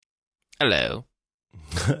Hello.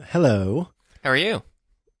 Hello. How are you?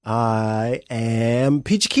 I am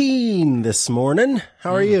Peach Keen this morning.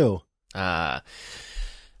 How are you? I'm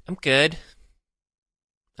good.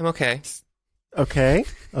 I'm okay. Okay.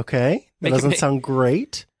 That doesn't sound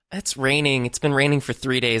great. It's raining. It's been raining for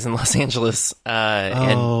 3 days in Los Angeles. Oh,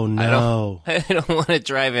 and no. I don't want to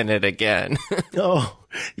drive in it again. Oh,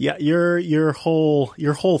 yeah. Your whole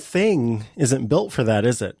thing isn't built for that,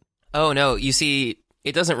 is it? Oh, no. You see,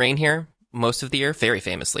 it doesn't rain here most of the year. Very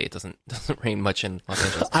famously, it doesn't rain much in Los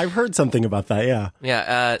Angeles. I've heard something about that, yeah.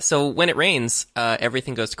 Yeah. So when it rains,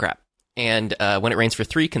 everything goes to crap. And when it rains for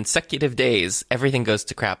 3 consecutive days, everything goes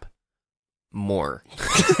to crap more.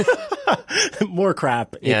 More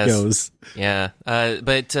crap it Yes. goes. Yeah.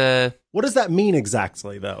 But What does that mean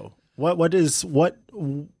exactly, though? What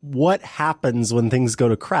happens when things go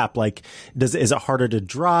to crap? Like, is it harder to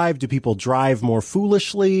drive? Do people drive more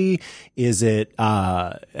foolishly? Is it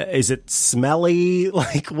smelly?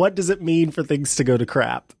 Like, what does it mean for things to go to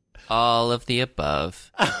crap? all of the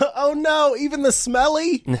above. Oh no, even the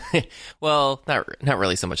smelly? Well, not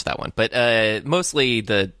really so much that one, but mostly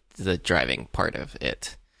the driving part of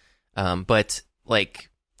it. But like,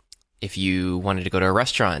 if you wanted to go to a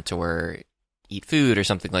restaurant or eat food or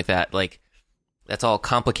something like that, like, that's all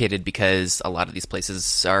complicated because a lot of these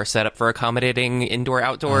places are set up for accommodating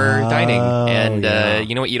indoor-outdoor dining. And yeah.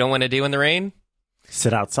 you know what you don't want to do in the rain?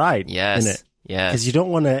 Sit outside. Yes. In it. Yes. Because you don't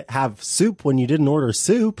want to have soup when you didn't order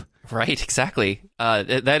soup. Right, exactly.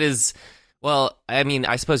 That is, well, I mean,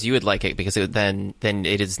 I suppose you would like it because then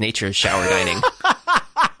it is nature's shower dining.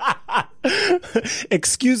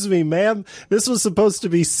 Excuse me, ma'am. This was supposed to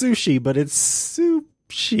be sushi, but it's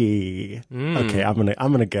sushi. Okay, I'm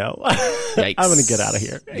gonna go. Yikes. I'm gonna get out of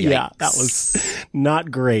here. Yikes. Yeah, that was not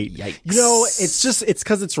great. Yikes. You know, it's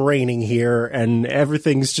because it's raining here and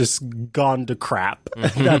everything's just gone to crap.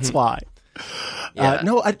 That's why. Yeah.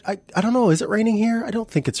 No, I don't know. Is it raining here? I don't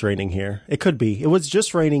think it's raining here. It could be. It was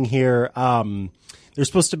just raining here. There's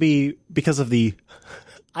supposed to be, because of the,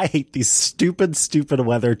 I hate these stupid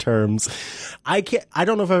weather terms. I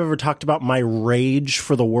don't know if I've ever talked about my rage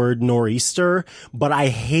for the word nor'easter, but I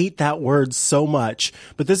hate that word so much.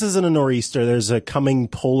 But this isn't a nor'easter. There's a coming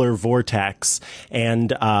polar vortex,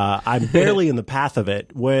 and I'm barely in the path of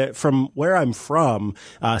it. From where I'm from,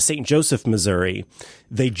 St. Joseph, Missouri,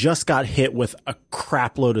 they just got hit with a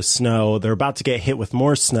crap load of snow. They're about to get hit with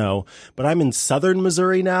more snow, but I'm in southern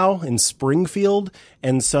Missouri now, in Springfield,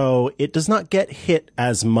 and so it does not get hit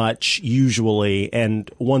as much usually.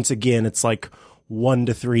 And once again, it's like 1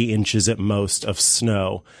 to 3 inches at most of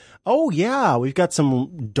snow. Oh yeah, we've got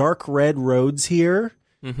some dark red roads here.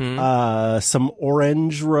 Mm-hmm. Some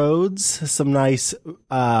orange roads, some nice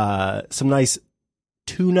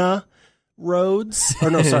tuna roads. Or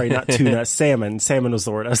no, sorry, not tuna, salmon. Salmon was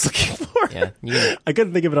the word I was looking for. Yeah. I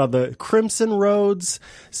couldn't think of it on the crimson roads,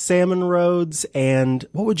 salmon roads, and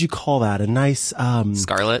what would you call that? A nice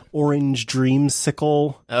Scarlet. orange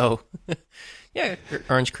dreamsicle. Oh, yeah.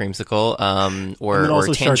 Orange creamsicle. And Or then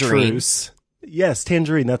also tangerine. chartreuse. Yes,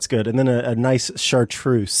 tangerine, that's good. And then a nice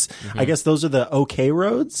chartreuse. I guess those are the okay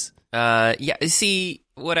roads. Yeah. See,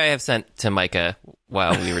 what I have sent to Micah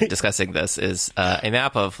while we were discussing this is a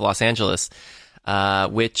map of Los Angeles,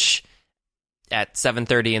 which at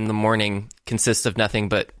 7:30 in the morning consists of nothing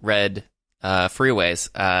but red freeways,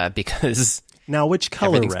 because Now, which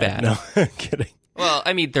color Everything's red? bad. No, I'm kidding. well,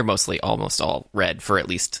 I mean, they're mostly almost all red for at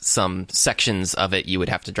least some sections of it you would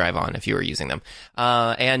have to drive on if you were using them.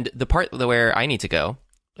 And the part where I need to go,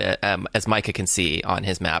 as Micah can see on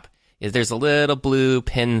his map, is there's a little blue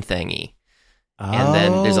pin thingy. And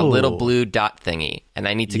then there's a little blue dot thingy. And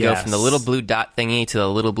I need to go from the Yes. little blue dot thingy to the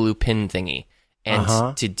little blue pin thingy.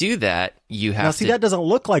 And to do that, you have Now, see, to... that doesn't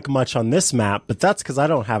look like much on this map, but that's because I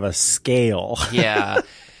don't have a scale. Yeah.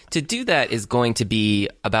 To do that is going to be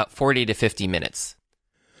about 40 to 50 minutes.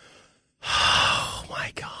 Oh,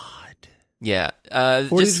 my God. Yeah.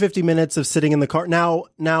 40 to 50 minutes of sitting in the car.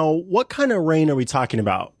 Now, what kind of rain are we talking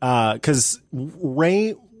about? Because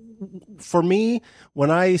rain, for me,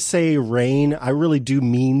 when I say rain, I really do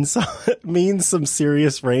mean some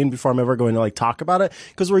serious rain before I'm ever going to like talk about it,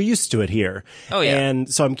 because we're used to it here. Oh, yeah. And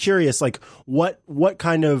so I'm curious, like, what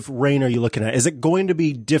kind of rain are you looking at? Is it going to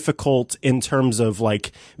be difficult in terms of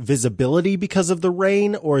like visibility because of the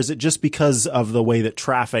rain, or is it just because of the way that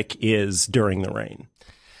traffic is during the rain?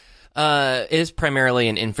 It is primarily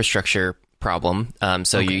an infrastructure problem.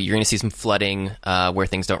 So you're going to see some flooding where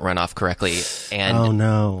things don't run off correctly. And Oh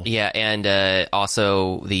no. yeah, and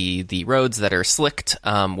also the roads that are slicked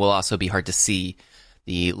will also be hard to see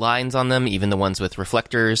the lines on them, even the ones with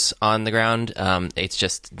reflectors on the ground. It's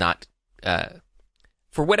just not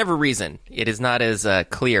for whatever reason, it is not as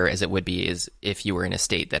clear as it would be as if you were in a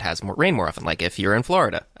state that has more rain more often, like if you're in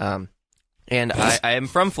Florida. And I am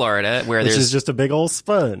from Florida, where Which there's is just a big old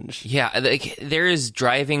sponge. yeah, like, there is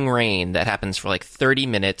driving rain that happens for like 30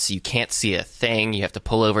 minutes. You can't see a thing. You have to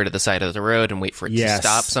pull over to the side of the road and wait for it to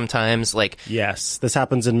stop sometimes. Like, Yes, this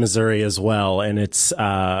happens in Missouri as well, and it's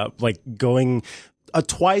like going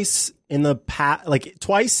twice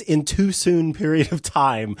in too soon period of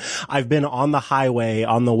time. I've been on the highway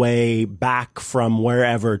on the way back from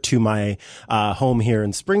wherever to my home here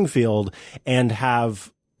in Springfield, and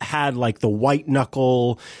have had like the white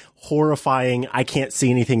knuckle horrifying, I can't see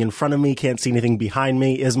anything in front of me, can't see anything behind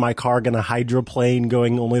me. Is my car going to hydroplane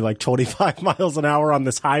going only like 25 miles an hour on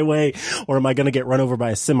this highway? Or am I going to get run over by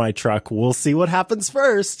a semi truck? We'll see what happens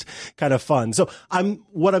first. Kind of fun. So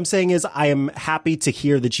what I'm saying is I am happy to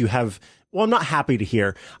hear that you have, well, I'm not happy to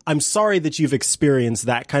hear. I'm sorry that you've experienced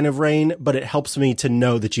that kind of rain, but it helps me to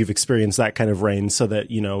know that you've experienced that kind of rain so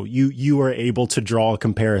that, you know, you are able to draw a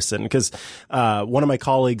comparison. Because one of my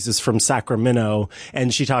colleagues is from Sacramento,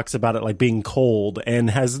 and she talks about it like being cold and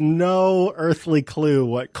has no earthly clue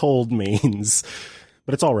what cold means.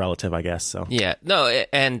 But it's all relative, I guess. So yeah, no,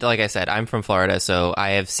 and like I said, I'm from Florida, so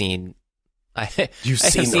I have seen. You've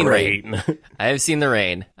seen the rain. I have seen the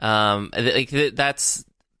rain. That's.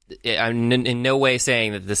 I'm in no way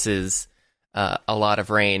saying that this is a lot of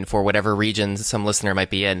rain for whatever region some listener might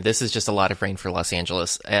be in. This is just a lot of rain for Los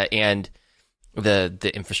Angeles and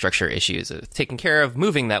the infrastructure issues of taking care of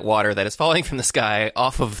moving that water that is falling from the sky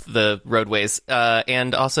off of the roadways,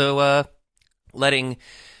 and also letting,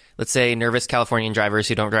 let's say, nervous Californian drivers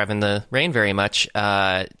who don't drive in the rain very much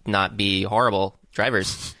not be horrible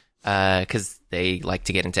drivers, because they like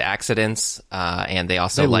to get into accidents, and they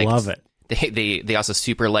also love it. They also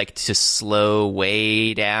super like to slow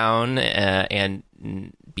way down and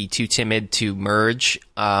be too timid to merge.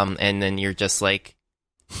 And then you're just like,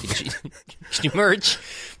 could you merge,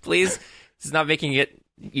 please? It's not making it.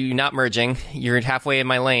 You're not merging. You're halfway in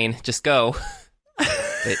my lane. Just go.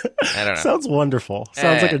 I don't know. Sounds wonderful.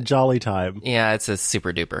 Sounds like a jolly time. Yeah, it's a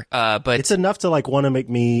super duper. But it's enough to like want to make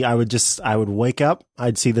me. I would wake up.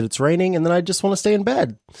 I'd see that it's raining, and then I'd just want to stay in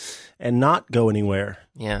bed and not go anywhere.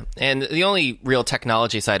 Yeah, and the only real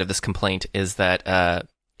technology side of this complaint is that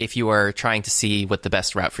if you are trying to see what the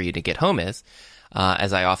best route for you to get home is,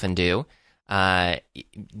 as I often do,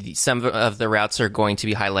 some of the routes are going to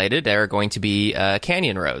be highlighted. There are going to be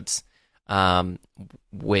canyon roads,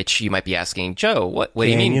 which you might be asking, Joe, what do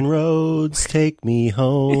you mean? Canyon roads take me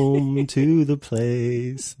home to the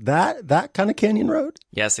place. That kind of canyon road?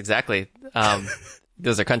 Yes, exactly.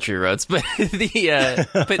 Those are country roads, but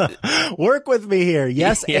work with me here.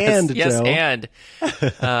 Yes, and yes, Joe. and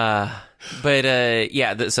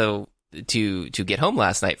so to get home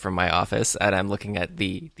last night from my office, and I'm looking at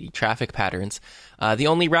the traffic patterns. The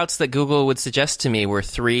only routes that Google would suggest to me were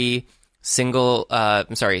two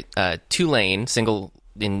lane, single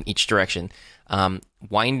in each direction,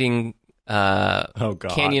 winding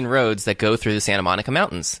canyon roads that go through the Santa Monica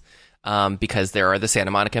Mountains. Because there are the Santa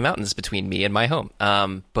Monica Mountains between me and my home.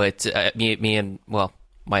 But me and, well,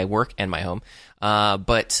 my work and my home.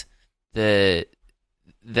 But that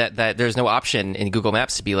there's no option in Google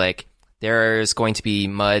Maps to be like, there's going to be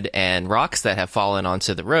mud and rocks that have fallen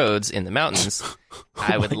onto the roads in the mountains.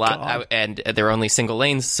 And there are only single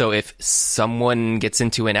lanes. So if someone gets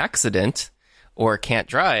into an accident or can't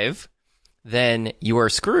drive, then you are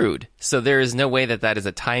screwed. So there is no way that is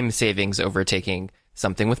a time savings overtaking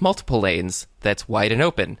something with multiple lanes that's wide and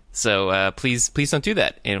open. So please don't do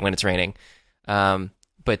that when it's raining.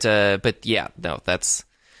 But yeah, no, that's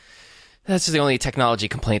the only technology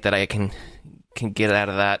complaint that I can get out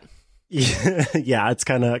of that. Yeah, it's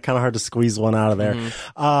kind of hard to squeeze one out of there.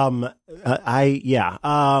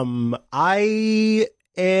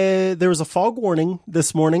 There was a fog warning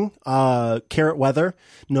this morning. Carrot Weather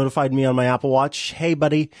notified me on my Apple Watch. Hey,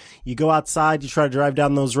 buddy, you go outside, you try to drive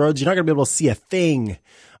down those roads, you're not going to be able to see a thing.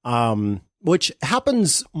 Which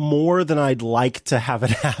happens more than I'd like to have it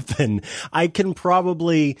happen. I can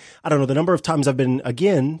probably, I don't know, the number of times I've been,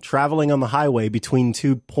 again, traveling on the highway between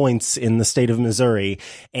 2 points in the state of Missouri,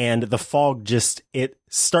 and the fog it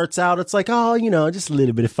starts out, it's like, oh, just a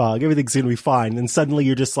little bit of fog, everything's going to be fine. And suddenly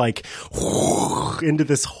you're just like, into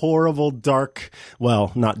this horrible dark,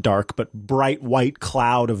 well, not dark, but bright white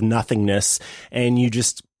cloud of nothingness. And you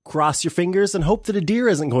just cross your fingers and hope that a deer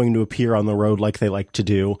isn't going to appear on the road like they like to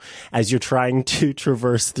do as you're trying to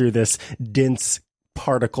traverse through this dense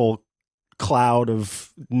particle cloud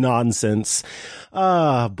of nonsense.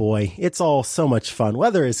 Ah, boy, it's all so much fun.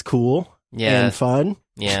 Weather is cool and fun.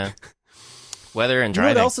 Yeah. Weather and driving.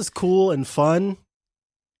 You know what else is cool and fun?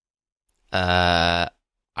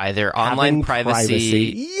 Either online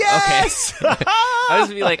privacy. Yes. Okay. I was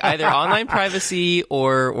gonna be like either online privacy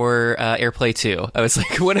or AirPlay 2. I was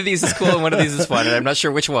like, one of these is cool and one of these is fun, and I'm not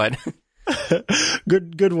sure which one.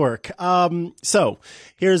 Good work. So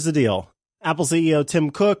here's the deal. Apple CEO Tim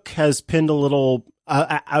Cook has pinned a little,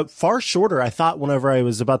 far shorter. I thought whenever I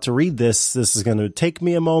was about to read this is going to take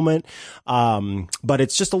me a moment. But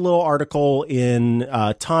it's just a little article in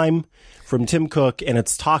Time from Tim Cook, and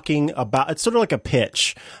it's talking about, it's sort of like a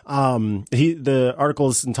pitch. The article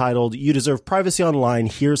is entitled, "You Deserve Privacy Online.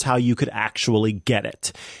 Here's How You Could Actually Get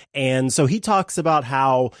It." And so he talks about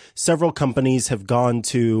how several companies have gone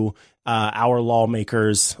to our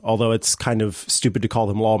lawmakers, although it's kind of stupid to call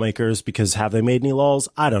them lawmakers because have they made any laws?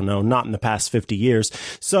 I don't know, not in the past 50 years.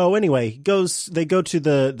 So anyway, they go to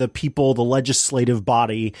the people, the legislative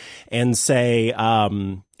body, and say,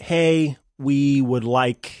 hey, we would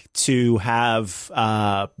like to have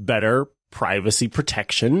better privacy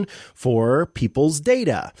protection for people's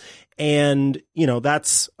data. And,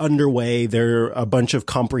 that's underway. There are a bunch of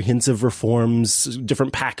comprehensive reforms,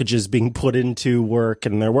 different packages being put into work,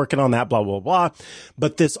 and they're working on that, blah, blah, blah.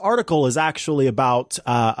 But this article is actually about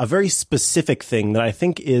a very specific thing that I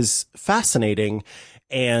think is fascinating,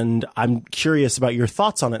 and I'm curious about your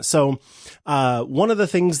thoughts on it. So one of the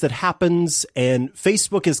things that happens, and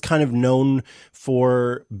Facebook is kind of known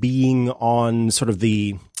for being on sort of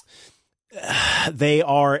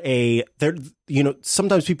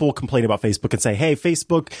sometimes people will complain about Facebook and say, hey,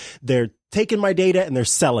 Facebook, they're taking my data and they're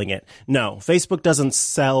selling it. No, Facebook doesn't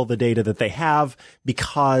sell the data that they have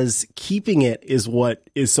because keeping it is what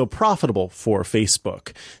is so profitable for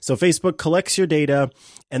Facebook. So Facebook collects your data,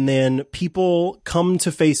 and then people come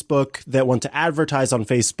to Facebook that want to advertise on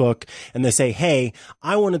Facebook, and they say, hey,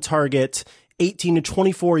 I want to target 18 to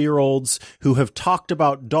 24-year-olds who have talked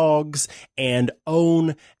about dogs and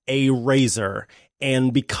own a razor.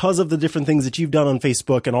 And because of the different things that you've done on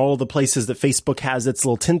Facebook and all of the places that Facebook has its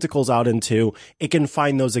little tentacles out into, it can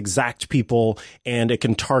find those exact people and it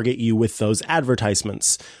can target you with those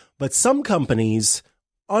advertisements. But some companies,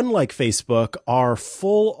 unlike Facebook, are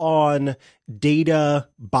full on data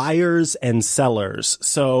buyers and sellers.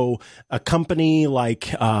 So a company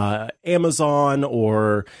like Amazon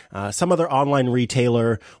or some other online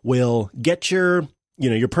retailer will get your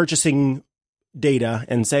purchasing data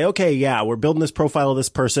and say, okay, yeah, we're building this profile of this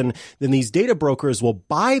person. Then these data brokers will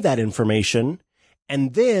buy that information,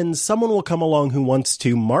 and then someone will come along who wants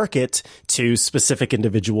to market to specific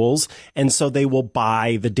individuals, and so they will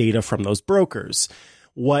buy the data from those brokers.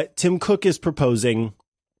 What Tim Cook is proposing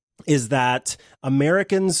is that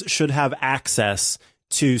Americans should have access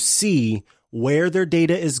to see where their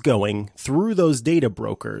data is going through those data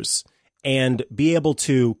brokers and be able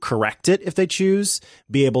to correct it if they choose,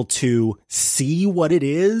 be able to see what it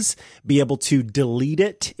is, be able to delete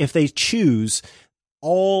it if they choose,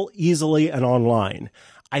 all easily and online.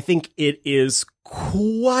 I think it is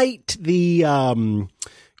quite the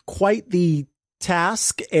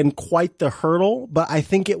task and quite the hurdle, but I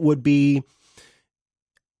think it would be,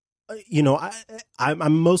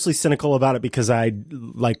 I'm mostly cynical about it because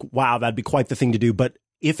wow, that'd be quite the thing to do. But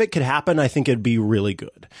if it could happen, I think it'd be really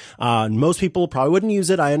good. Most people probably wouldn't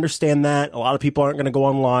use it. I understand that. A lot of people aren't going to go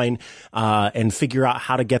online and figure out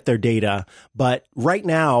how to get their data. But right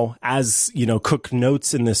now, as Cook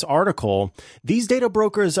notes in this article, these data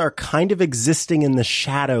brokers are kind of existing in the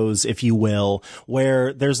shadows, if you will,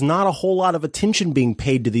 where there's not a whole lot of attention being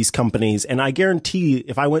paid to these companies. And I guarantee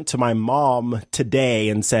if I went to my mom today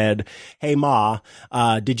and said, hey, Ma,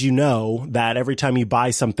 did you know that every time you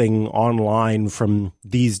buy something online from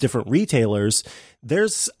these different retailers,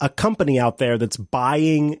 there's a company out there that's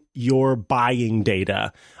buying your buying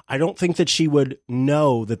data? I don't think that she would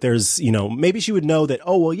know that there's, maybe she would know that,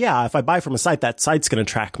 oh, well, yeah, if I buy from a site, that site's going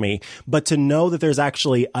to track me. But to know that there's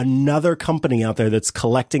actually another company out there that's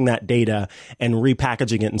collecting that data and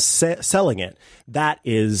repackaging it and selling it, that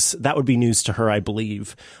would be news to her, I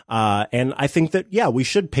believe. And I think that, yeah, we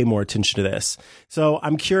should pay more attention to this. So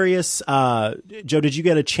I'm curious, Joe, did you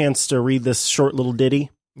get a chance to read this short little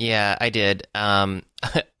ditty? Yeah, I did.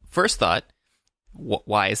 First thought,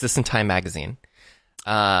 why is this in Time magazine?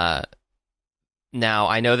 Now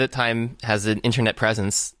I know that Time has an internet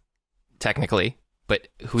presence, technically, but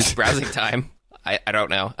who's browsing Time? I don't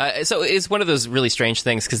know. So it's one of those really strange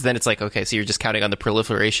things, because then it's like, okay, so you're just counting on the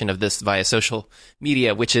proliferation of this via social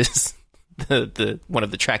media, which is the one of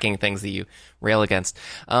the tracking things that you rail against.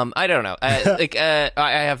 I don't know.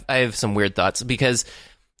 I have some weird thoughts, because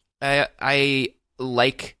I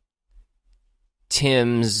like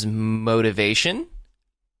Tim's motivation.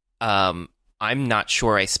 I'm not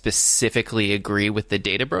sure I specifically agree with the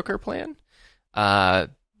data broker plan,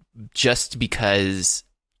 just because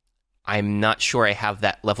I'm not sure I have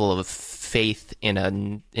that level of faith in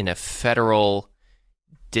a federal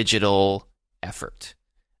digital effort.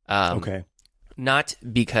 Okay. Not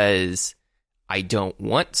because I don't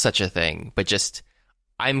want such a thing, but just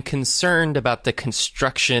I'm concerned about the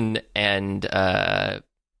construction and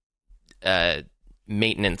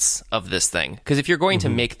maintenance of this thing. Because if you're going to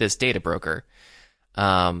make this data broker,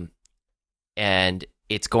 and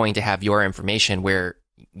it's going to have your information where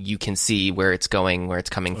you can see where it's going, where it's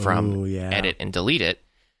coming from, edit and delete it,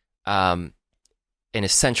 in a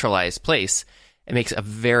centralized place, it makes a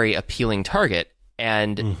very appealing target.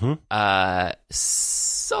 And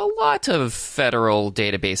so a lot of federal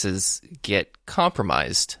databases get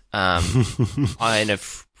compromised on a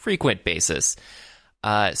frequent basis.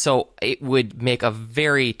 So it would make a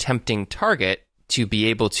very tempting target to be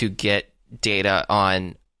able to get data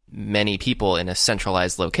on many people in a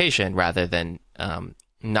centralized location rather than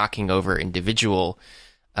knocking over individual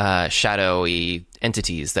shadowy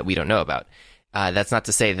entities that we don't know about. That's not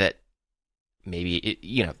to say that maybe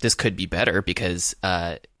this could be better, because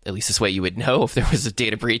at least this way you would know if there was a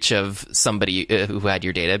data breach of somebody who had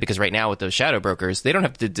your data, because right now with those shadow brokers, they don't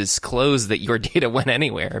have to disclose that your data went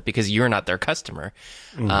anywhere because you're not their customer.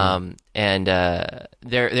 And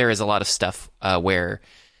there is a lot of stuff where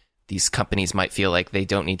these companies might feel like they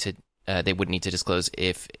don't need to, they wouldn't need to disclose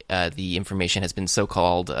if the information has been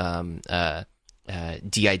so-called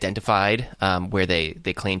de-identified, where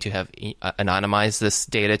they claim to have anonymized this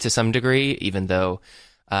data to some degree, even though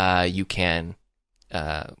you can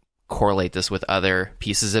correlate this with other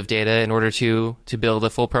pieces of data in order to build a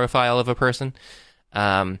full profile of a person.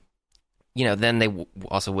 Then they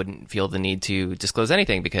also wouldn't feel the need to disclose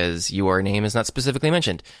anything because your name is not specifically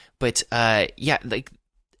mentioned. But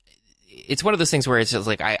it's one of those things where it's just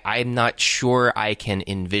like I'm not sure I can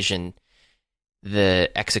envision the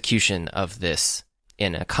execution of this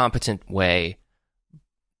in a competent way,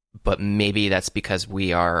 but maybe that's because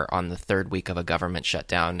we are on the third week of a government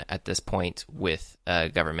shutdown at this point, with a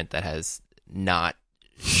government that has not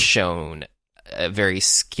shown a very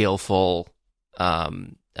skillful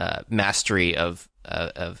mastery of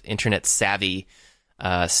internet savvy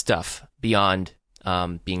stuff beyond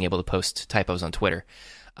being able to post typos on Twitter.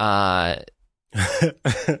 But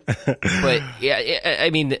yeah, I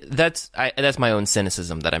mean, that's my own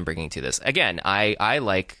cynicism that I'm bringing to this. Again, I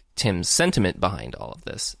like Tim's sentiment behind all of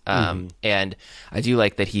this. And I do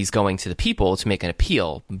like that he's going to the people to make an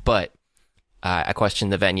appeal, but I question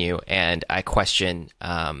the venue, and I question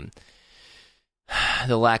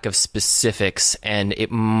the lack of specifics, and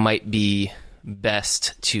it might be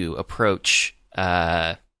best to approach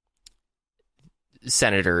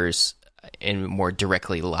senators and more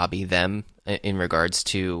directly lobby them in regards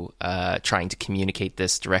to trying to communicate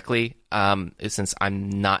this directly, since I'm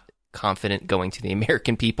not confident going to the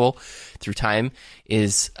American people through time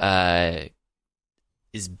is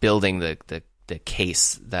building the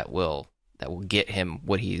case that will get him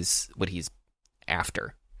what he's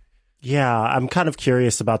after. Yeah, I'm kind of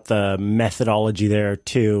curious about the methodology there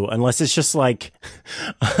too, unless it's just like,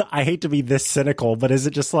 I hate to be this cynical, but is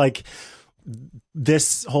it just like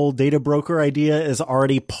this whole data broker idea is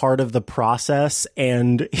already part of the process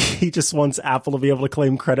and he just wants Apple to be able to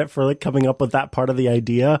claim credit for like coming up with that part of the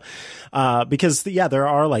idea? Because there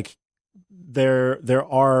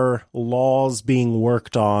are laws being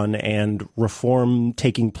worked on and reform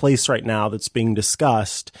taking place right now that's being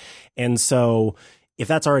discussed. And so if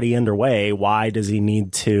that's already underway, why does he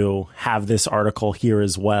need to have this article here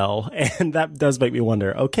as well? And that does make me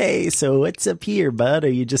wonder, okay, so what's up here, bud? Are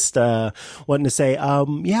you just wanting to say,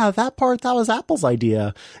 that was Apple's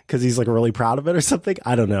idea because he's like really proud of it or something?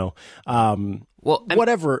 I don't know.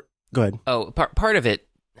 Whatever. Go ahead. Oh, part of it,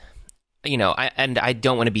 I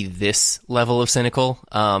don't want to be this level of cynical,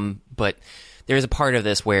 but there's a part of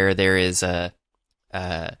this where there is a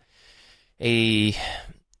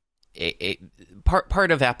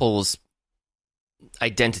part of Apple's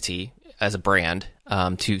identity as a brand,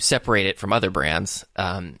 to separate it from other brands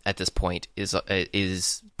at this point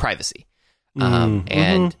is privacy.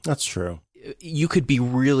 And that's true. You could be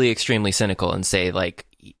really extremely cynical and say like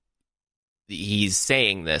he's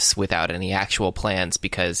saying this without any actual plans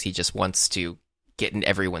because he just wants to get in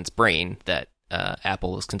everyone's brain that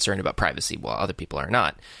Apple is concerned about privacy while other people are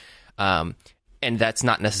not. And that's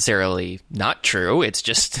not necessarily not true. It's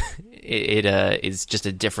just it is just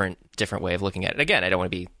a different way of looking at it. Again, I don't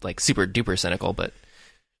want to be like super duper cynical, but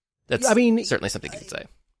that's certainly something you could say.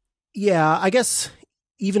 Yeah, I guess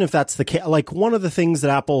even if that's the case, like one of the things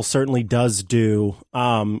that Apple certainly does do,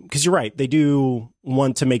 because you're right, they do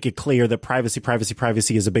want to make it clear that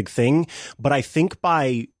privacy is a big thing. But I think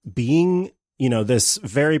by being, this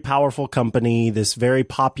very powerful company, this very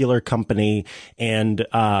popular company, and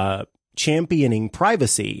championing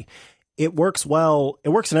privacy, it works well. It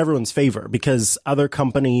works in everyone's favor because other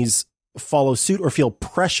companies follow suit or feel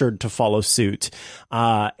pressured to follow suit.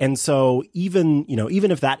 And so even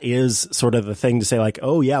if that is sort of the thing to say like,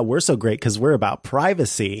 oh yeah, we're so great because we're about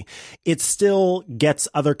privacy, it still gets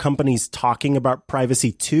other companies talking about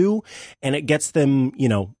privacy too. And it gets them,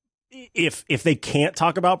 if they can't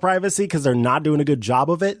talk about privacy because they're not doing a good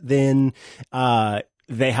job of it, then,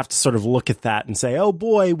 they have to sort of look at that and say, oh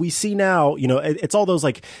boy, we see now, it's all those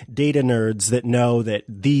like data nerds that know that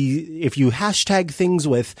if you hashtag things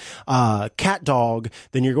with, cat dog,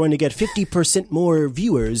 then you're going to get 50% more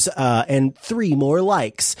viewers, and 3 more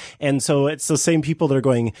likes. And so it's the same people that are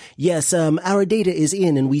going, yes, our data is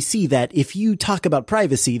in and we see that if you talk about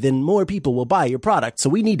privacy, then more people will buy your product. So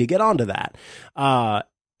we need to get onto that.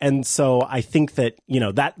 And so I think that,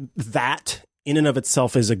 that in and of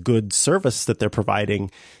itself is a good service that they're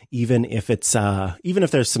providing, even if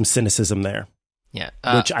there's some cynicism there. Yeah.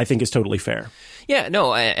 Which I think is totally fair. Yeah,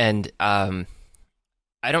 no. And, I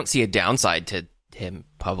don't see a downside to him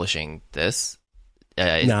publishing this.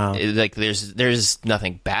 No. Like there's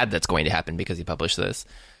nothing bad that's going to happen because he published this.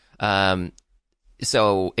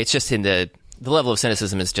 So it's just in the level of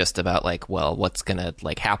cynicism is just about like, well, what's going to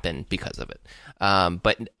like happen because of it.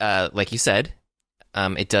 But like you said,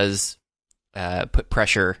 it does put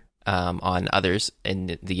pressure on others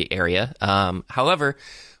in the area. However,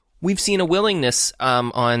 we've seen a willingness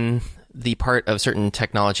on the part of certain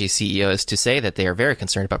technology CEOs to say that they are very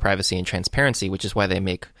concerned about privacy and transparency, which is why they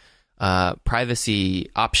make privacy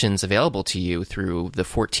options available to you through the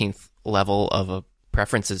 14th level of a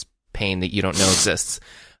preferences pane that you don't know exists.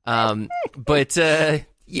 But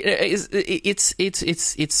it's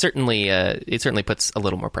certainly it certainly puts a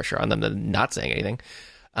little more pressure on them than not saying anything.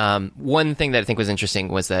 One thing that I think was interesting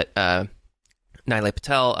was that Nilay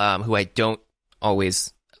Patel, who I don't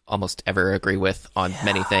almost ever agree with on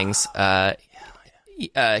many things, he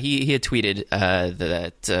had tweeted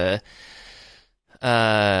that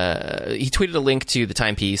he tweeted a link to the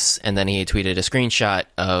timepiece, and then he had tweeted a screenshot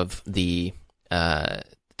of the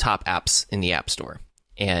top apps in the App Store,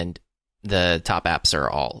 and the top apps are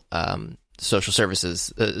all social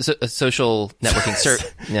services, social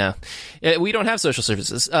networking. No, we don't have social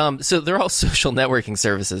services. So they're all social networking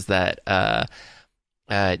services that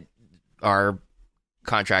are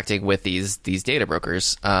contracting with these data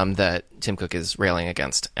brokers that Tim Cook is railing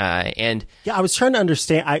against. And yeah, I was trying to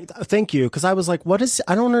understand. Thank you, because I was like,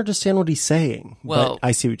 I don't understand what he's saying. Well, but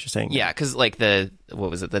I see what you're saying. Yeah, because like the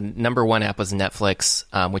number one app was Netflix,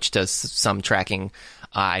 which does some tracking.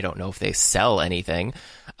 I don't know if they sell anything,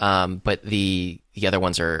 but the other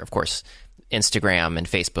ones are, of course, Instagram and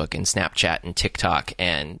Facebook and Snapchat and TikTok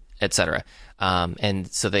and etc.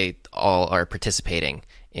 And so they all are participating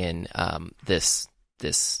in this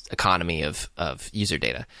economy of user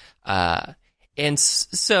data. And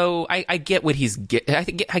so I get what I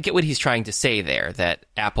get what he's trying to say there, that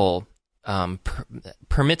Apple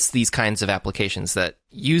permits these kinds of applications that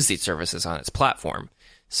use these services on its platform.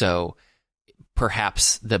 So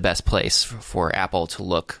perhaps the best place for Apple to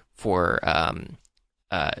look for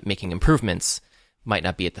making improvements might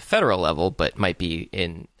not be at the federal level, but might be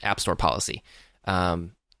in App Store policy.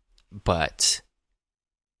 But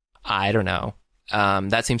I don't know.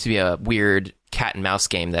 That seems to be a weird cat and mouse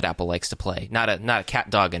game that Apple likes to play. Not a cat,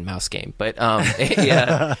 dog, and mouse game, but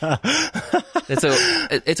yeah,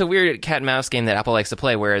 it's a weird cat and mouse game that Apple likes to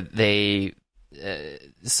play, where they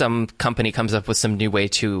some company comes up with some new way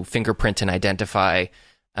to fingerprint and identify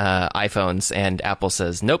iPhones, and Apple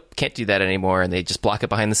says, nope, can't do that anymore, and they just block it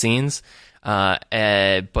behind the scenes. But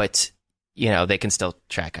they can still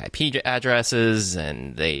track IP addresses,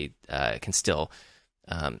 and they can still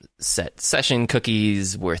set session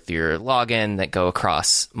cookies with your login that go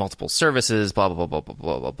across multiple services, blah, blah, blah, blah,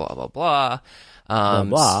 blah, blah, blah, blah, blah.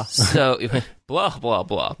 Blah. So, blah, blah,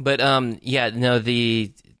 blah. But,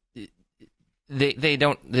 they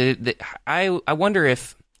don't, I wonder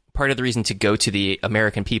if part of the reason to go to the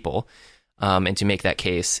American people, and to make that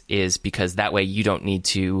case is because that way you don't need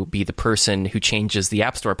to be the person who changes the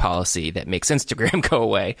App Store policy that makes Instagram go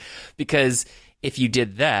away. Because if you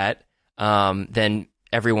did that, then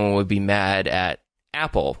everyone would be mad at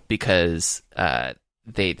Apple because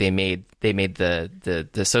they made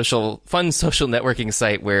the social networking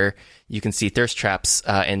site where you can see thirst traps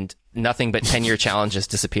and nothing but 10-year challenges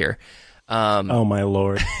disappear. Oh my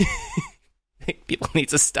Lord. People need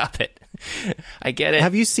to stop it. I get it.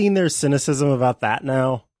 Have you seen their cynicism about that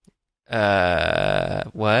now?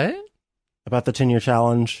 What? About the 10-year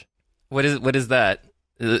challenge? What is that?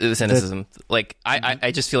 The cynicism.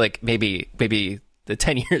 I just feel like maybe the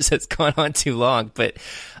 10 years has gone on too long, but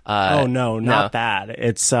not that.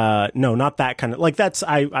 It's no, not that kind of, like, that's,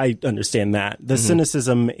 I understand that. The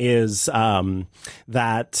cynicism is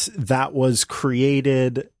that was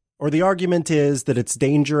created, or the argument is that it's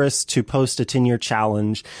dangerous to post a 10-year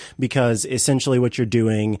challenge because essentially what you're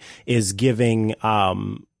doing is giving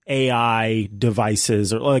AI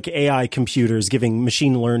devices, or like AI computers, giving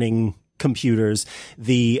machine learning computers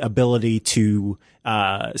the ability to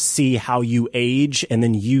see how you age and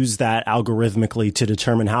then use that algorithmically to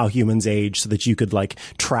determine how humans age, so that you could like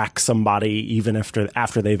track somebody even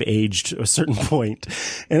after they've aged a certain point.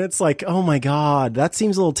 And it's like, oh my God, that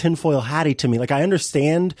seems a little tinfoil hatty to me. Like, I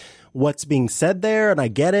understand what's being said there and I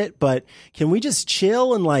get it, but can we just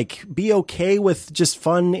chill and like be okay with just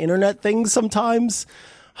fun internet things sometimes?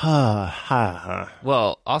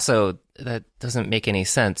 Well, also that doesn't make any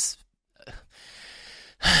sense.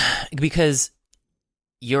 Because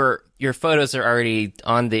your photos are already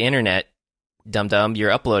on the internet, dum-dum.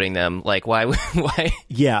 You're uploading them. Like, why?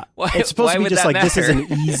 Yeah, it's supposed to be just like matter? This is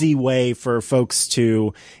an easy way for folks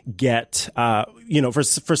to get,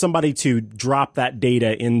 for somebody to drop that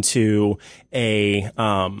data into a.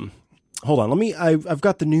 Hold on, I've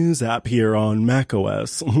got the news app here on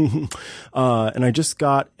macOS, and I just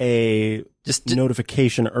got a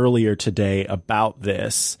notification earlier today about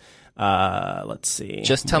this. Let's see.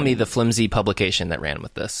 Just tell me the flimsy publication that ran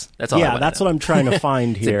with this. That's all. Yeah, that's what I'm trying to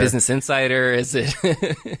find here. Is it Business Insider? Is it?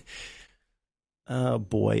 Oh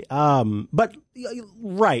boy. But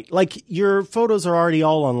right, like your photos are already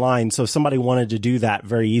all online, so if somebody wanted to do that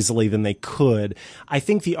very easily, then they could. I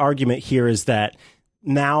think the argument here is that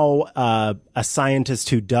now a scientist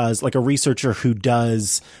who does, like a researcher who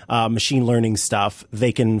does machine learning stuff,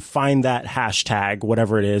 they can find that hashtag,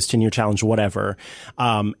 whatever it is, 10-year challenge, whatever,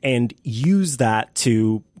 and use that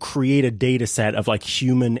to create a data set of like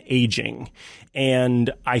human aging. And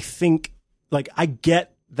I think, like, I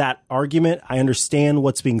get that argument. I understand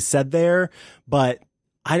what's being said there, but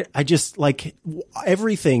I just, like,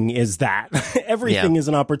 everything is that. Everything is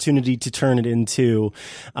an opportunity to turn it into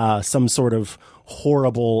some sort of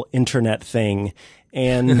horrible internet thing.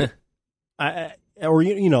 And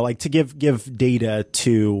like to give data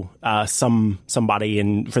to somebody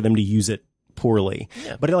and for them to use it poorly.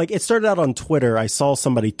 Yeah. But it started out on Twitter. I saw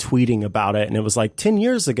somebody tweeting about it, and it was like 10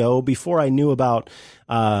 years ago, before I knew about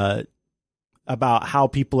how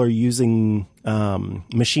people are using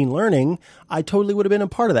machine learning, I totally would have been a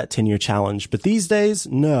part of that 10-year challenge. But these days,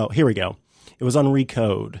 no. Here we go. It was on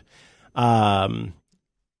Recode. Oh,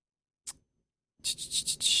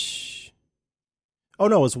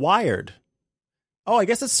 no, it was Wired. Oh, I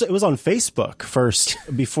guess it was on Facebook first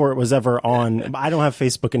before it was ever on. I don't have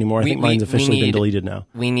Facebook anymore. I think mine's officially been deleted now.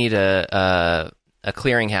 We need a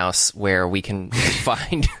clearinghouse where we can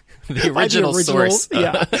find the original source.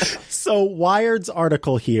 Yeah. So Wired's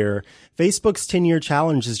article here, Facebook's 10-year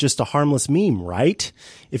challenge is just a harmless meme, right?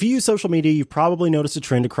 If you use social media, you've probably noticed a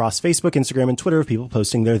trend across Facebook, Instagram, and Twitter of people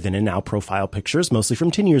posting their then and now profile pictures, mostly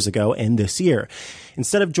from 10 years ago and this year.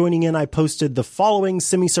 Instead of joining in, I posted the following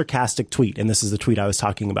semi-sarcastic tweet, and this is the tweet I was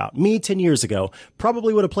talking about. Me 10 years ago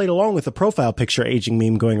probably would have played along with the profile picture aging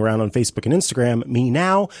meme going around on Facebook and Instagram. Me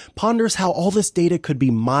now ponders how all this data could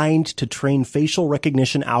be mined to train facial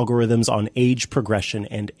recognition algorithms on age progression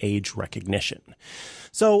and age recognition.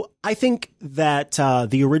 So I think that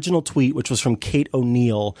the original tweet, which was from Kate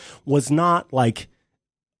O'Neill, was not like,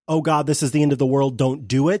 oh God, this is the end of the world, don't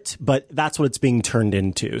do it. But that's what it's being turned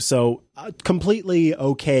into. So completely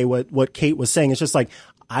okay what Kate was saying. It's just like,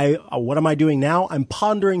 what am I doing now? I'm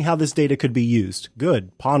pondering how this data could be used.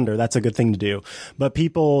 Good. Ponder. That's a good thing to do. But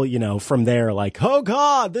people, from there are like, oh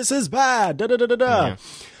God, this is bad. Da, da, da, da, da.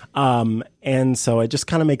 Yeah. And so it just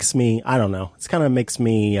kind of makes me, I don't know. It kind of makes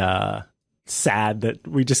me, sad that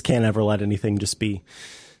we just can't ever let anything just be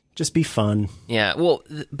fun. Yeah, well,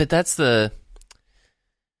 but I guess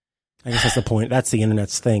that's the point. That's the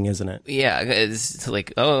internet's thing, isn't it? Yeah, it's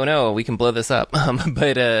like, oh no, we can blow this up.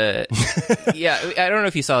 But yeah, I don't know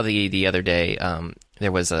if you saw the other day.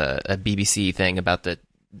 There was a BBC thing about the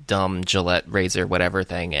dumb Gillette razor, whatever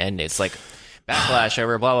thing, and it's like backlash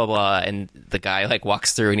over blah blah blah, and the guy like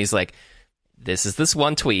walks through and he's like, this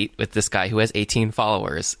one tweet with this guy who has 18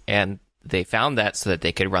 followers, and they found that so that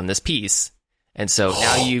they could run this piece. And so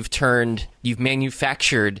now you've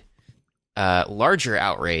manufactured larger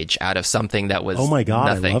outrage out of something that was oh my God,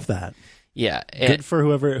 nothing. I love that. Yeah. Good for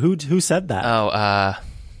who said that. Oh,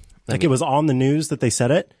 Like it was on the news that they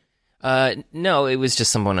said it? No, it was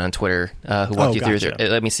just someone on Twitter who walked you through.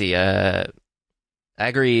 Let me see.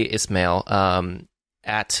 Agri Ismail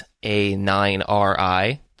at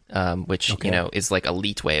A9RI, which is like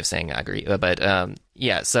elite way of saying Agri. But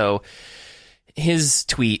yeah, so his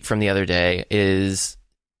tweet from the other day is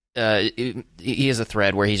he has a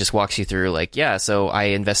thread where he just walks you through like, yeah, so I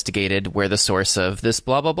investigated where the source of this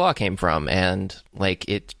blah blah blah came from, and like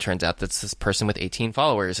it turns out that's this person with 18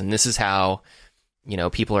 followers, and this is how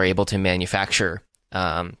people are able to manufacture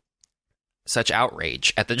such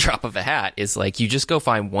outrage at the drop of a hat. Is like, you just go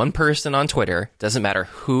find one person on Twitter, doesn't matter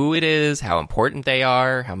who it is, how important they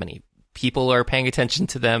are, how many people are paying attention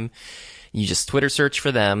to them. You just Twitter search for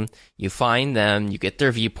them, you find them, you get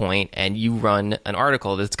their viewpoint, and you run an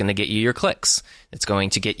article that's going to get you your clicks. It's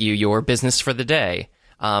going to get you your business for the day.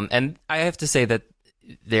 And I have to say that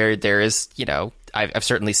there is, I've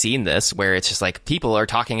certainly seen this where it's just like people are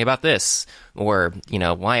talking about this, or,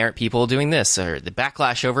 why aren't people doing this, or the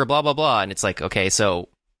backlash over blah, blah, blah. And it's like, okay, so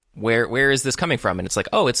where is this coming from? And it's like,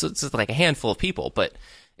 oh, it's like a handful of people, but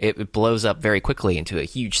it blows up very quickly into a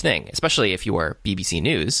huge thing, especially if you are BBC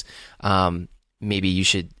News. Maybe you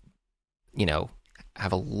should,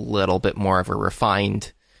 have a little bit more of a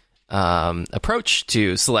refined approach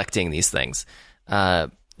to selecting these things.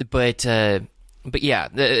 But yeah,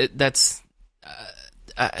 that's.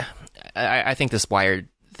 I think this Wired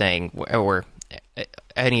thing, or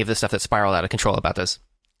any of the stuff that spiraled out of control about this,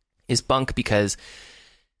 is bunk, because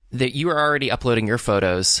that you are already uploading your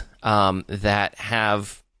photos that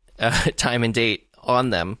have time and date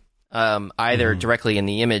on them, either directly in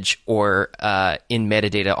the image or in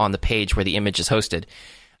metadata on the page where the image is hosted,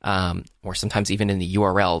 or sometimes even in the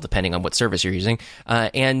URL, depending on what service you're using.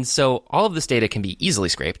 And so all of this data can be easily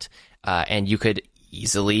scraped, and you could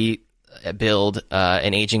easily build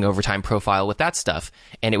an aging over time profile with that stuff,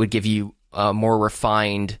 and it would give you a more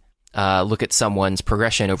refined look at someone's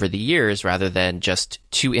progression over the years, rather than just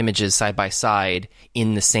two images side by side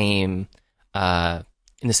in the same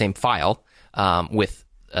file, with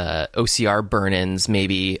OCR burn-ins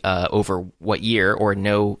maybe over what year, or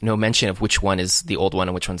no mention of which one is the old one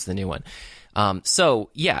and which one's the new one. So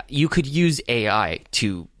yeah, you could use AI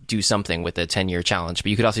to do something with a 10-year challenge, but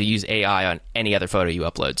you could also use AI on any other photo you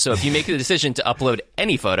upload. So if you make the decision to upload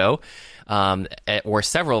any photo, or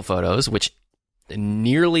several photos, which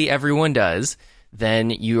nearly everyone does, then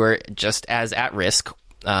you are just as at risk,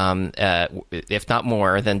 if not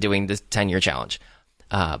more, than doing this 10-year challenge.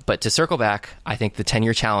 But to circle back, I think the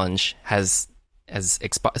 10-year challenge has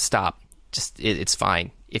stopped. It's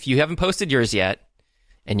fine. If you haven't posted yours yet,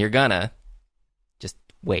 and you're gonna, just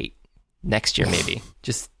wait. Next year, maybe.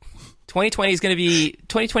 Just 2020 is going to be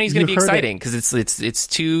exciting, because it's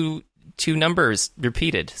two numbers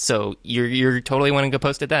repeated. So you're totally wanting to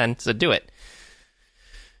post it then. So do it.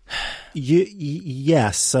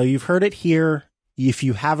 Yes. So you've heard it here. If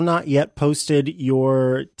you have not yet posted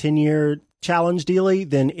your 10-year challenge dealie,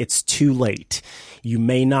 then it's too late. You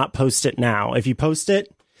may not post it now. If you post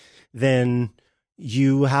it, then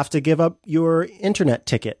you have to give up your internet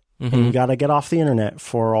ticket, and you got to get off the internet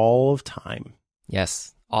for all of time.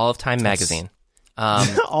 Yes. All of Time Magazine.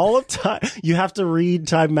 All of Time. You have to read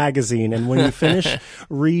Time Magazine. And when you finish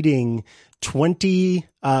reading 20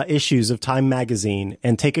 issues of Time Magazine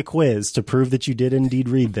and take a quiz to prove that you did indeed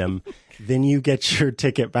read them, then you get your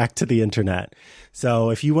ticket back to the internet.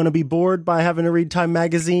 So if you want to be bored by having to read Time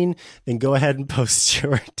Magazine, then go ahead and post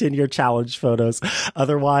your 10-year challenge photos.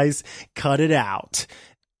 Otherwise, cut it out.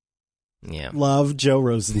 Yeah. Love, Joe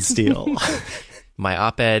Rosensteel. My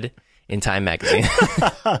op-ed in Time Magazine.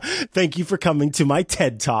 Thank you for coming to my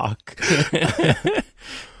TED Talk.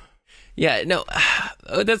 Yeah, no,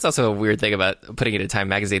 that's also a weird thing about putting it in Time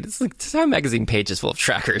Magazine. It's like, the Time Magazine page is full of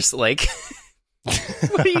trackers. Like,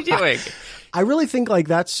 what are you doing? I really think like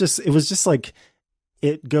it was just like,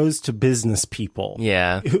 it goes to business people.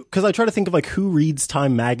 Yeah. Because I try to think of like who reads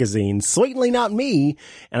Time Magazine. Certainly not me.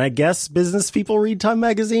 And I guess business people read Time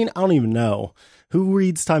Magazine. I don't even know. Who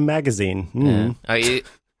reads Time Magazine? Yeah.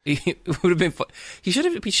 It would have been fun. He should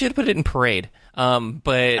have put it in Parade.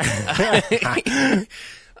 But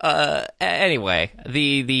anyway,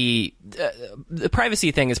 the privacy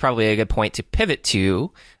thing is probably a good point to pivot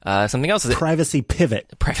to something else. Privacy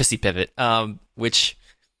pivot, which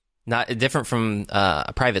not different from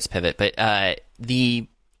a privates pivot, but the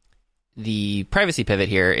privacy pivot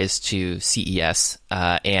here is to CES,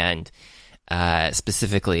 and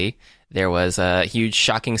specifically there was a huge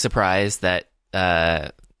shocking surprise that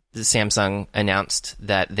Samsung announced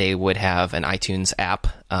that they would have an iTunes app,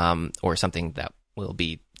 or something that will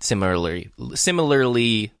be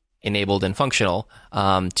similarly enabled and functional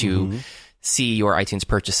to see your iTunes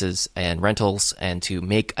purchases and rentals and to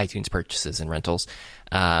make iTunes purchases and rentals.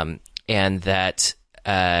 And that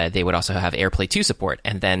they would also have AirPlay 2 support.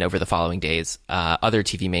 And then over the following days, other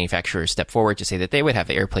TV manufacturers stepped forward to say that they would have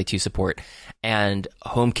AirPlay 2 support and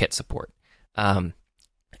HomeKit support. And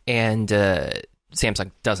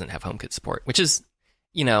Samsung doesn't have HomeKit support, which is,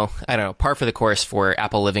 I don't know, par for the course for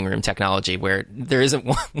Apple living room technology, where there isn't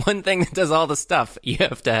one thing that does all the stuff. You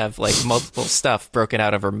have to have like multiple stuff broken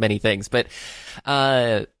out over many things. But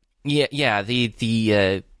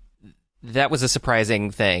that was a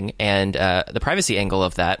surprising thing. And the privacy angle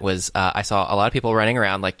of that was I saw a lot of people running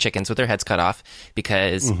around like chickens with their heads cut off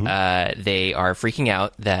because they are freaking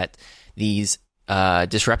out that these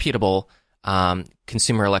disreputable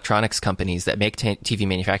consumer electronics companies that make TV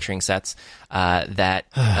manufacturing sets that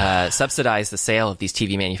subsidize the sale of these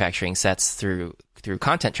TV manufacturing sets through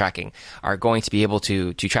content tracking are going to be able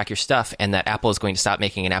to track your stuff, and that Apple is going to stop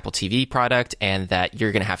making an Apple TV product, and that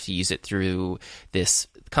you're going to have to use it through this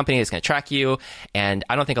company that's going to track you. And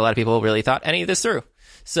I don't think a lot of people really thought any of this through.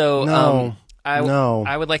 So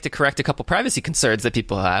I would like to correct a couple privacy concerns that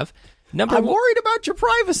people have. I'm worried about your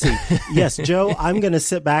privacy. Yes, Joe, I'm going to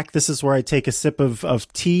sit back. This is where I take a sip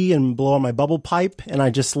of tea and blow on my bubble pipe, and I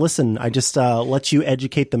just listen. I just let you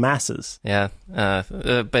educate the masses. Yeah.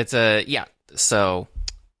 So,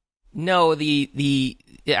 no, the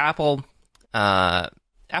Apple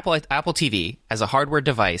TV as a hardware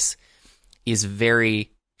device is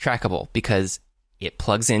very trackable because it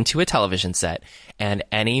plugs into a television set, and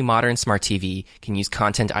any modern smart TV can use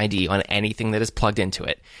Content ID on anything that is plugged into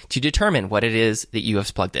it to determine what it is that you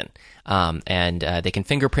have plugged in. And they can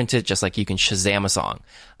fingerprint it just like you can Shazam a song.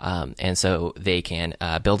 And so they can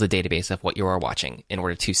build a database of what you are watching in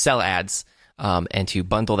order to sell ads and to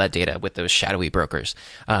bundle that data with those shadowy brokers.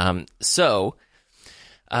 Apple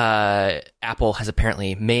has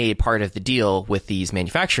apparently made part of the deal with these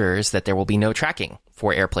manufacturers that there will be no tracking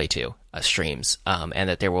for AirPlay 2 streams, and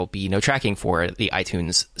that there will be no tracking for the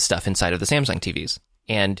iTunes stuff inside of the Samsung TVs.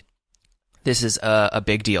 And this is a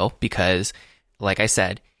big deal because, like I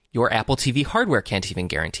said, your Apple TV hardware can't even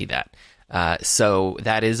guarantee that. So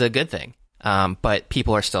that is a good thing. But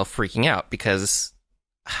people are still freaking out because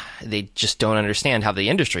they just don't understand how the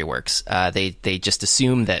industry works. They just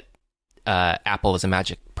assume that Apple is a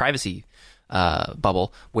magic privacy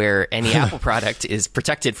bubble where any Apple product is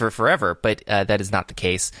protected for forever, but that is not the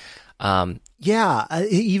case.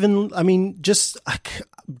 Just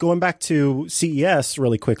going back to CES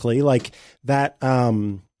really quickly, like that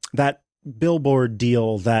billboard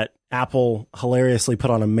deal that Apple hilariously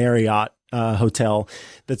put on a Marriott hotel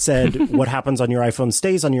that said what happens on your iPhone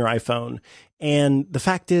stays on your iPhone. And the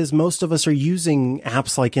fact is, most of us are using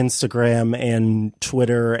apps like Instagram and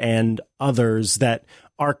Twitter and others that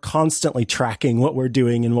are constantly tracking what we're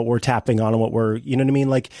doing and what we're tapping on and what we're, you know what I mean?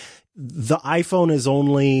 Like the iPhone is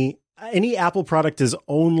any Apple product is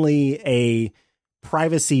only a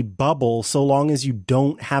privacy bubble so long as you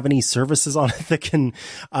don't have any services on it that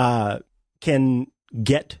can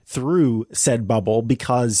get through said bubble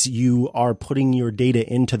because you are putting your data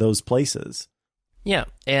into those places. Yeah.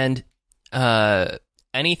 And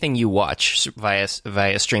anything you watch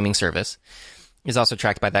via streaming service is also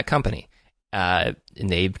tracked by that company. And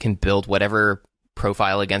they can build whatever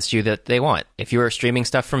profile against you that they want. If you are streaming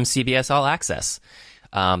stuff from CBS All Access,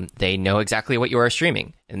 they know exactly what you are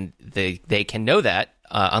streaming, and they can know that,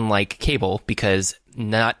 unlike cable, because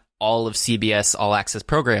not all of CBS All Access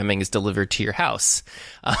programming is delivered to your house.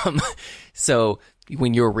 So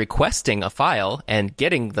when you're requesting a file and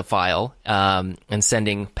getting the file, and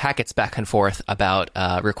sending packets back and forth about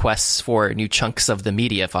requests for new chunks of the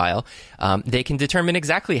media file, they can determine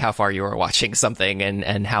exactly how far you are watching something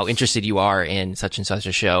and how interested you are in such and such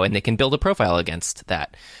a show, and they can build a profile against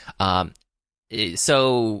that.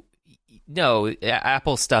 So no,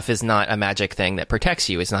 Apple stuff is not a magic thing that protects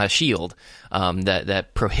you. It's not a shield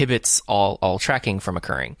that prohibits all tracking from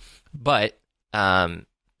occurring. But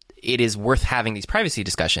it is worth having these privacy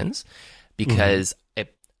discussions because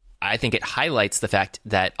I think it highlights the fact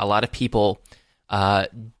that a lot of people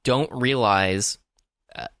don't realize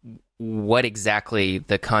what exactly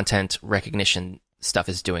the content recognition stuff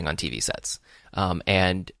is doing on TV sets,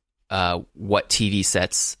 and what TV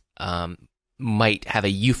sets might have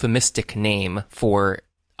a euphemistic name for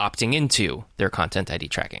opting into their Content ID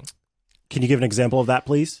tracking. Can you give an example of that,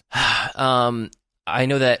 please? I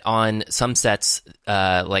know that on some sets,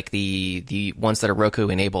 like the ones that are Roku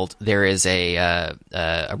enabled, there is a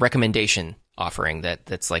recommendation offering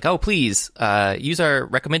that's like, oh, please use our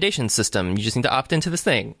recommendation system. You just need to opt into this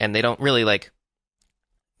thing, and they don't really like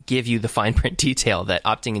give you the fine print detail that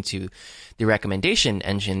opting into the recommendation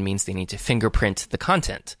engine means they need to fingerprint the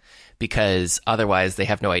content, because otherwise they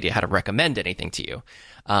have no idea how to recommend anything to you.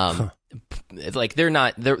 Like they're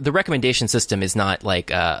not, the recommendation system is not like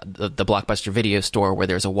the Blockbuster Video Store where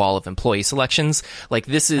there's a wall of employee selections. Like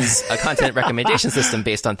this is a content recommendation system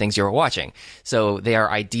based on things you were watching. So they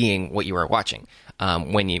are IDing what you are watching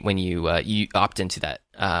when you opt into that.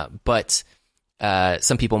 But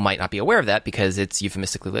some people might not be aware of that because it's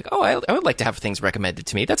euphemistically like, oh, I would like to have things recommended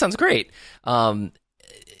to me. That sounds great.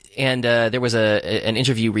 And there was an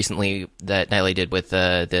interview recently that Nilay did with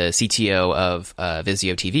the CTO of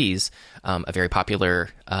Vizio TVs, a very popular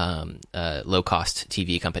low-cost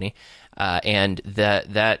TV company, and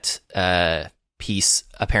that piece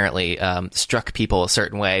apparently struck people a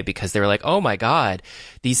certain way because they were like, "Oh my God,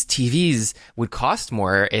 these TVs would cost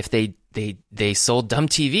more if they sold dumb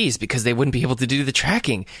TVs because they wouldn't be able to do the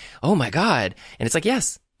tracking. Oh my God!" And it's like,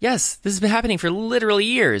 yes, this has been happening for literally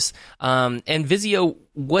years. And Vizio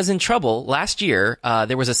was in trouble last year.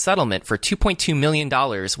 There was a settlement for $2.2 million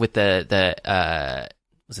with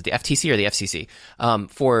was it the FTC or the FCC?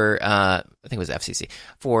 For I think it was the FCC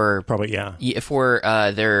for Probably, yeah. For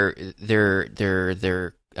their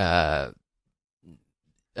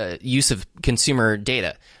use of consumer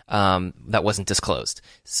data that wasn't disclosed.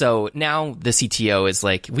 So now the CTO is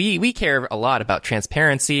like, we care a lot about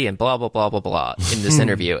transparency and blah, blah, blah, blah, blah in this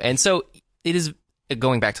interview. And so it is,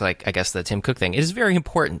 going back to like, I guess the Tim Cook thing, it is very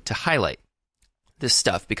important to highlight this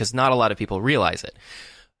stuff because not a lot of people realize it.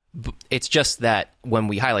 It's just that when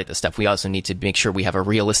we highlight this stuff, we also need to make sure we have a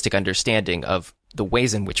realistic understanding of the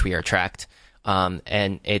ways in which we are tracked.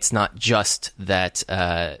 And it's not just that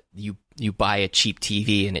you buy a cheap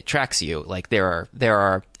TV and it tracks you. Like there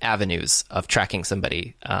are avenues of tracking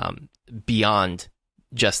somebody beyond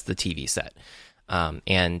just the TV set,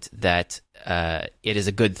 and that it is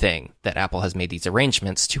a good thing that Apple has made these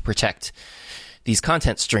arrangements to protect these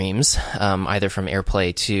content streams, either from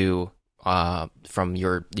AirPlay to from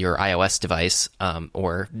your iOS device,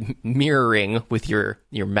 or mirroring with your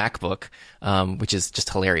MacBook, which is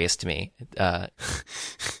just hilarious to me.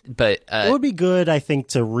 But it would be good, I think,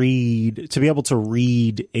 to be able to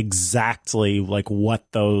read exactly like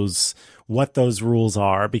what those rules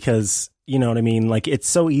are, because you know what I mean? Like it's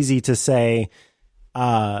so easy to say,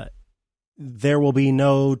 there will be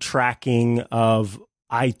no tracking of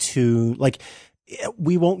iTunes, like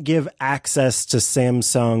we won't give access to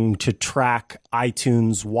Samsung to track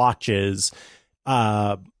iTunes watches.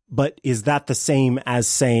 But is that the same as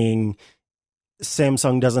saying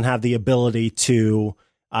Samsung doesn't have the ability to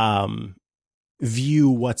view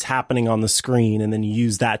what's happening on the screen and then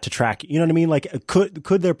use that to track? You know what I mean? Like,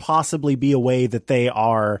 could there possibly be a way that they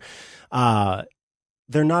are,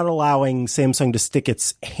 they're not allowing Samsung to stick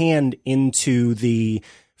its hand into the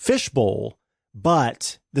fishbowl,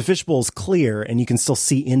 but the fishbowl's clear and you can still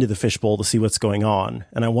see into the fishbowl to see what's going on.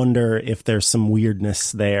 And I wonder if there's some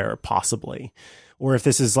weirdness there, possibly. Or if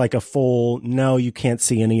this is like a full, no, you can't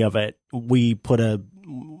see any of it. We put a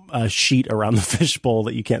sheet around the fishbowl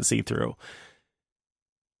that you can't see through.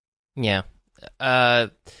 Yeah.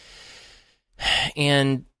 And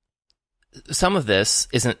some of this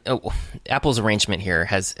isn't, Apple's arrangement here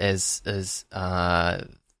it's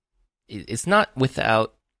not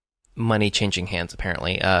without money changing hands,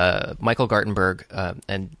 apparently. Michael Gartenberg,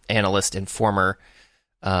 an analyst and former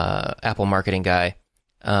Apple marketing guy,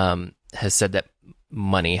 has said that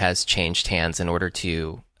money has changed hands in order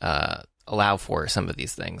to allow for some of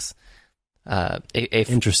these things.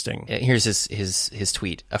 Interesting. Here's his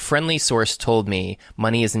tweet. A friendly source told me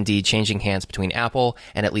money is indeed changing hands between Apple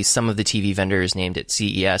and at least some of the TV vendors named at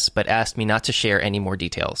CES, but asked me not to share any more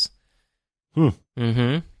details. Yeah.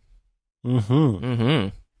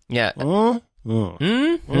 Yeah.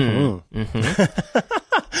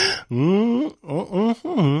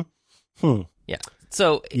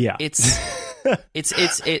 So yeah.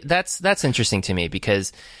 That's interesting to me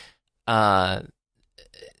because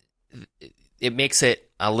it makes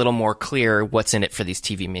it a little more clear what's in it for these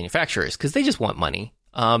TV manufacturers, because they just want money.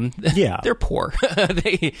 They're poor.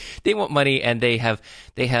 They want money, and they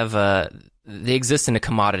exist in a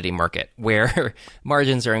commodity market where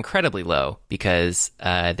margins are incredibly low because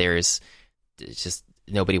there's just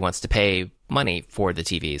nobody wants to pay money for the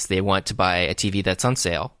TVs. They want to buy a TV that's on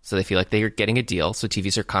sale, so they feel like they're getting a deal. So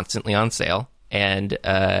TVs are constantly on sale, and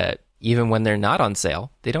even when they're not on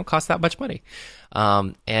sale, they don't cost that much money.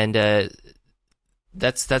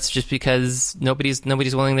 That's just because nobody's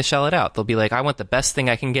willing to shell it out. They'll be like, I want the best thing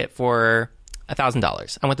I can get for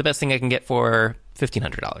 $1,000. I want the best thing I can get for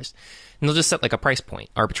 $1,500, and they'll just set like a price point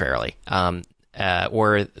arbitrarily.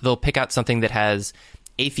 Or they'll pick out something that has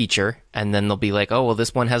a feature, and then they'll be like, oh, well,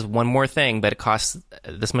 this one has one more thing, but it costs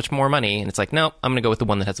this much more money. And it's like, no, I'm going to go with the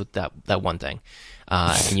one that has that one thing.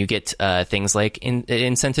 And you get things like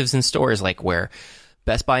incentives in stores, like where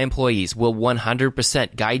Best Buy employees will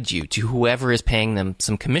 100% guide you to whoever is paying them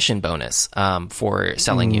some commission bonus for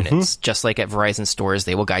selling units. Just like at Verizon stores,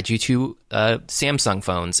 they will guide you to Samsung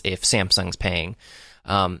phones if Samsung's paying.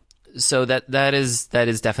 So that is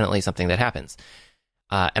definitely something that happens.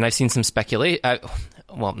 And I've seen some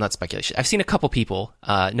well, not speculation. I've seen a couple people,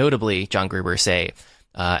 notably John Gruber, say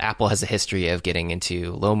Apple has a history of getting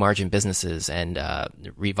into low margin businesses and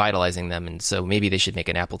revitalizing them, and so maybe they should make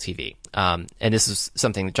an Apple TV. And this is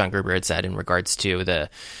something that John Gruber had said in regards to the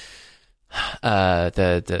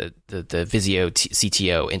Vizio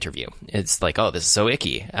CTO interview. It's like, oh, this is so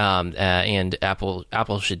icky, and Apple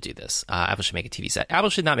should do this. Apple should make a TV set. Apple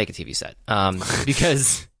should not make a TV set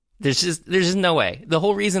because there's just no way. The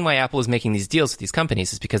whole reason why Apple is making these deals with these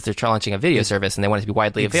companies is because they're launching a video service and they want it to be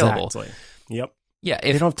widely available. Yep. Yeah,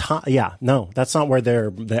 they don't have time. Yeah, no, that's not where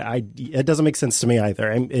it doesn't make sense to me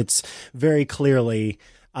either. It's very clearly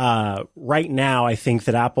right now. I think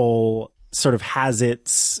that Apple sort of has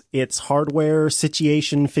its hardware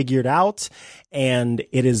situation figured out, and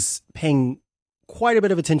it is paying quite a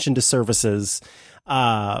bit of attention to services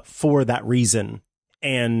for that reason,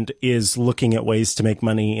 and is looking at ways to make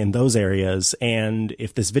money in those areas. And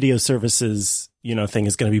if this video services, thing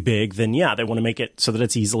is going to be big, then yeah, they want to make it so that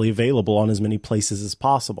it's easily available on as many places as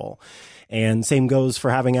possible. And same goes for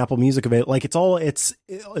having Apple Music available. Like it's all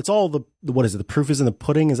the, what is it? The proof is in the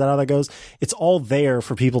pudding. Is that how that goes? It's all there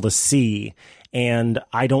for people to see. And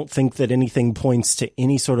I don't think that anything points to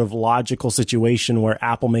any sort of logical situation where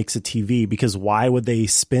Apple makes a TV, because why would they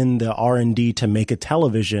spend the R&D to make a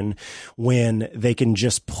television when they can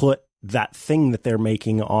just put that thing that they're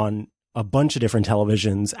making on a bunch of different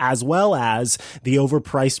televisions, as well as the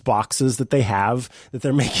overpriced boxes that they have that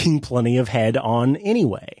they're making plenty of head on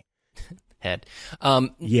anyway. Head.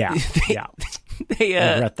 Yeah. They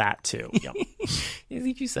I regret that too. Yep. I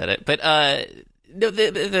think you said it, but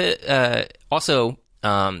also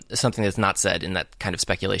something that's not said in that kind of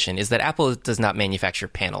speculation is that Apple does not manufacture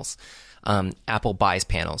panels. Apple buys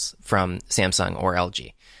panels from Samsung or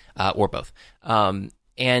LG, or both.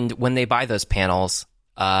 And when they buy those panels,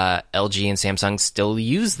 LG and Samsung still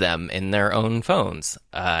use them in their own phones.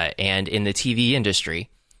 And in the TV industry,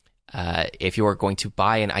 if you're going to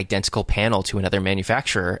buy an identical panel to another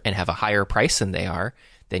manufacturer and have a higher price than they are,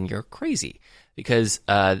 then you're crazy. Because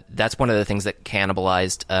that's one of the things that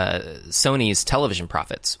cannibalized Sony's television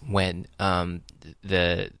profits when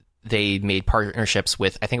they made partnerships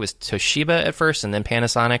with, I think it was Toshiba at first, and then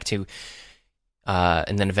Panasonic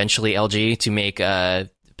and then eventually LG to make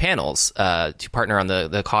panels, to partner on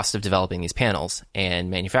the cost of developing these panels and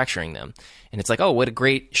manufacturing them. And it's like, oh, what a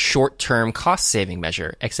great short-term cost-saving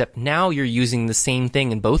measure, except now you're using the same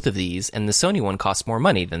thing in both of these, and the Sony one costs more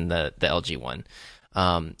money than the LG one.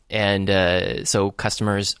 So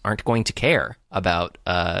customers aren't going to care about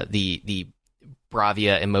the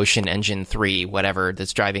Bravia Emotion Engine 3, whatever,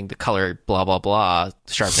 that's driving the color blah blah blah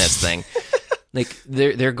sharpness thing. Like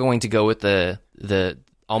they're going to go with the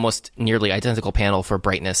almost nearly identical panel for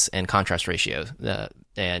brightness and contrast ratio,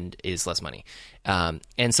 and is less money.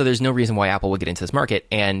 And so there's no reason why Apple would get into this market.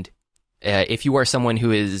 And if you are someone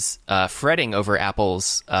who is fretting over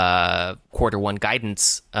Apple's quarter one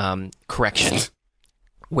guidance correction,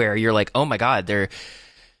 where you're like, oh my God, they're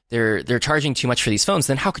charging too much for these phones,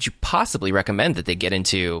 then how could you possibly recommend that they get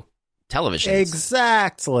into televisions?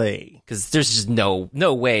 Exactly. Because there's just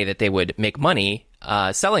no way that they would make money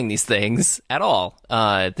selling these things at all.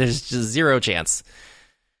 There's just zero chance.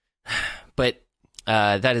 But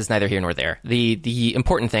that is neither here nor there. The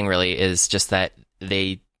important thing really is just that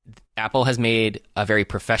Apple has made a very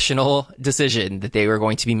professional decision that they were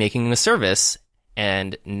going to be making a service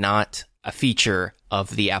and not a feature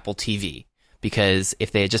of the Apple TV. Because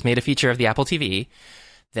if they had just made a feature of the Apple TV,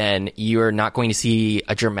 then you're not going to see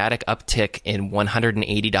a dramatic uptick in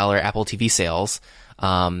 $180 Apple TV sales.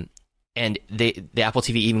 And the Apple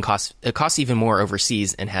TV even costs even more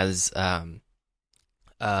overseas and has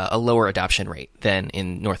a lower adoption rate than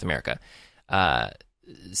in North America.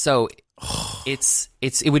 So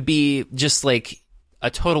it would be just like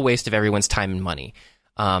a total waste of everyone's time and money.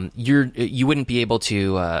 You wouldn't be able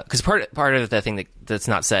to, because part of the thing that's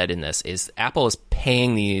not said in this is Apple is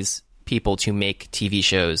paying these people to make TV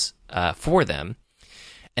shows for them,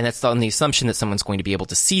 and that's on the assumption that someone's going to be able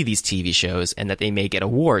to see these TV shows and that they may get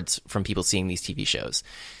awards from people seeing these TV shows.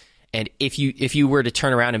 And if you were to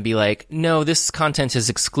turn around and be like, no, this content is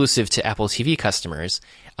exclusive to Apple TV customers,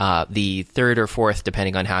 the third or fourth,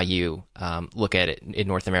 depending on how you look at it in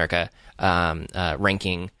North America,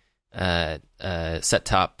 ranking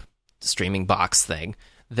set-top streaming box thing,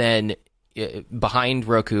 then behind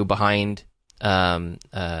Roku, behind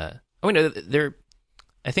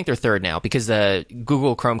I think they're third now because the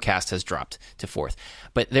Google Chromecast has dropped to fourth,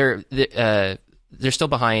 but they're still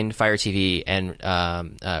behind Fire TV and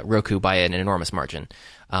Roku by an enormous margin.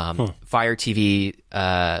 Fire TV,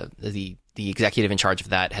 the executive in charge of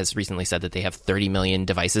that, has recently said that they have 30 million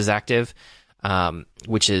devices active,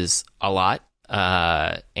 which is a lot.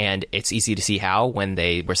 And it's easy to see how when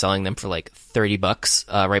they were selling them for like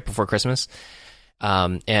 $30 right before Christmas.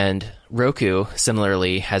 And Roku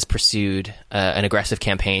similarly has pursued an aggressive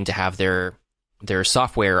campaign to have their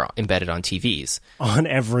software embedded on TVs, on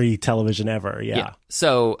every television ever. Yeah.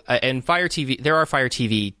 So, and Fire TV, there are Fire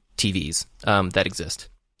TV TVs that exist,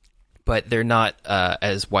 but they're not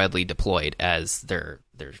as widely deployed as their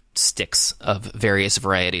sticks of various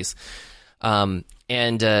varieties.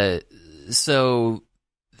 So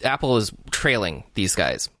Apple is trailing these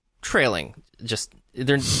guys, just.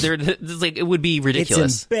 They're like, it would be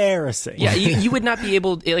ridiculous. It's embarrassing. Yeah, you would not be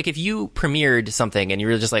able, like, if you premiered something and you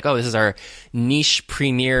were just like, oh, this is our niche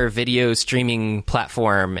premiere video streaming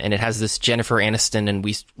platform, and it has this Jennifer Aniston and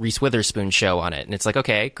Reese Witherspoon show on it, and it's like,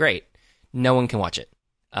 okay, great, no one can watch it.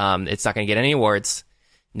 It's not going to get any awards.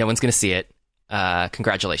 No one's going to see it.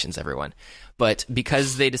 Congratulations, everyone. But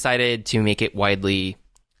because they decided to make it widely,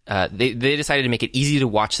 they decided to make it easy to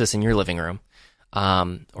watch this in your living room.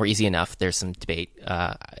 Or easy enough. There's some debate.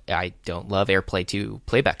 I don't love AirPlay 2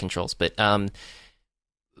 playback controls, but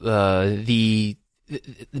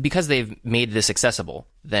because they've made this accessible,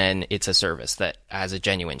 then it's a service that has a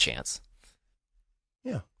genuine chance.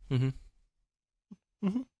 Yeah. Mm-hmm.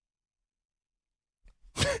 Mm-hmm.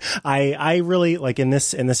 I really like in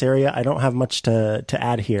this area. I don't have much to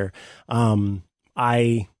add here.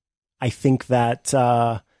 I think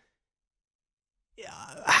that.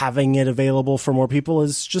 Having it available for more people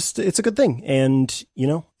is just, it's a good thing. And, you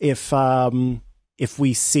know, if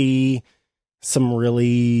we see some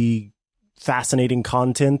really fascinating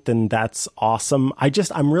content, then that's awesome.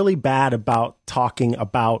 I'm really bad about talking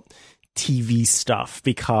about TV stuff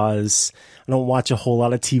because I don't watch a whole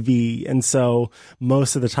lot of TV. And so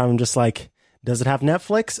most of the time I'm just like, does it have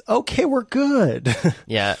Netflix? Okay, we're good.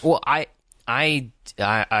 Yeah. Well, I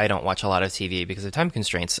don't watch a lot of TV because of time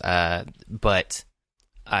constraints. But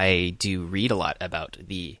I do read a lot about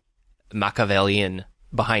the Machiavellian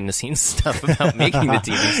behind-the-scenes stuff about making the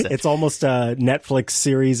TV stuff. It's almost a Netflix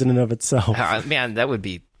series in and of itself. Man, that would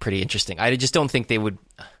be pretty interesting. I just don't think they would...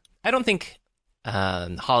 I don't think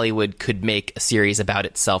Hollywood could make a series about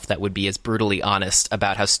itself that would be as brutally honest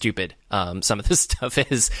about how stupid some of this stuff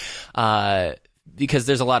is, because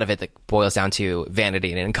there's a lot of it that boils down to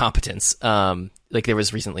vanity and incompetence. Like there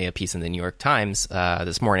was recently a piece in the New York Times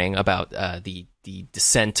this morning about the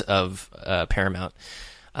descent of Paramount,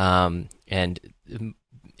 and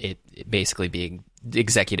it basically being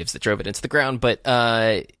executives that drove it into the ground. But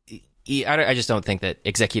I just don't think that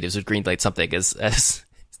executives would greenlight something as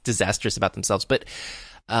disastrous about themselves. But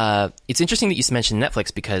it's interesting that you mentioned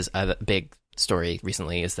Netflix, because a big story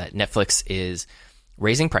recently is that Netflix is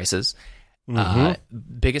raising prices.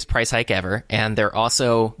 Biggest price hike ever, and they're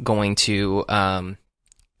also going to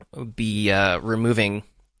be removing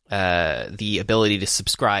the ability to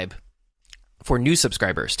subscribe for new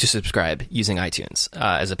subscribers to subscribe using iTunes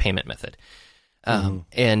as a payment method.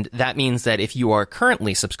 And that means that if you are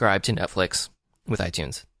currently subscribed to Netflix with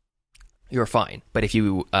iTunes, you're fine. But if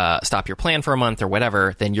you stop your plan for a month or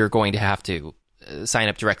whatever, then you're going to have to sign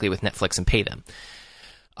up directly with Netflix and pay them.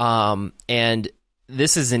 And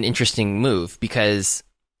this is an interesting move because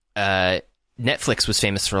Netflix was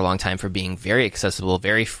famous for a long time for being very accessible,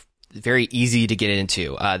 very easy to get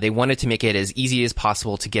into. They wanted to make it as easy as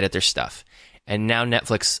possible to get at their stuff. And now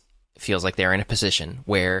Netflix feels like they're in a position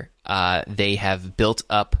where they have built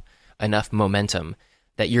up enough momentum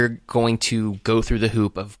that you're going to go through the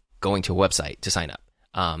hoop of going to a website to sign up,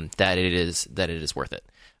 that it is worth it.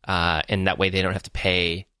 And that way they don't have to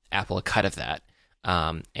pay Apple a cut of that.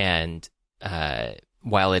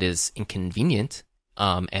 While it is inconvenient,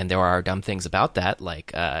 and there are dumb things about that,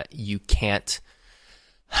 like you can't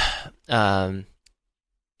a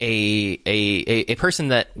person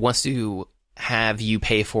that wants to have you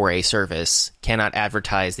pay for a service cannot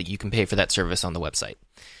advertise that you can pay for that service on the website.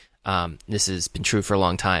 This has been true for a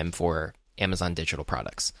long time for Amazon digital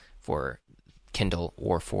products, for Kindle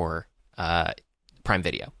or for Prime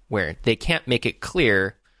Video, where they can't make it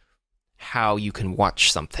clear how you can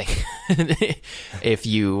watch something if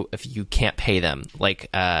you can't pay them. Like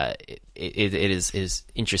it is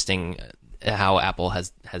interesting how Apple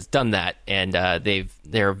has done that, and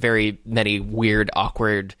there are very many weird,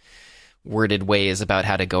 awkward, worded ways about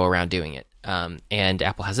how to go around doing it. And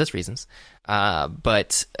Apple has its reasons,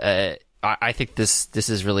 but I think this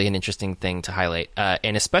is really an interesting thing to highlight,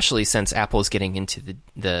 and especially since Apple is getting into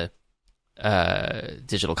the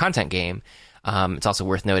digital content game. It's also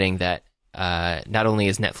worth noting that not only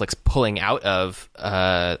is Netflix pulling out of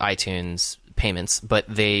iTunes payments, but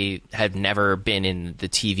they have never been in the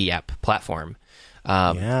TV app platform,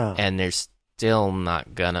 and they're still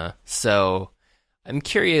not gonna. So I'm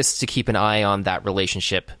curious to keep an eye on that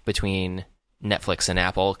relationship between Netflix and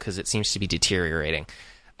Apple, because it seems to be deteriorating.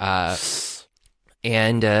 And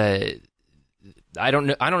I don't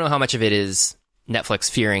know how much of it is Netflix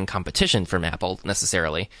fearing competition from Apple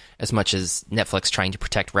necessarily, as much as Netflix trying to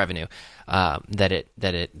protect revenue that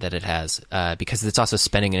it has, because it's also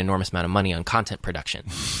spending an enormous amount of money on content production.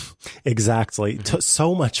 Exactly,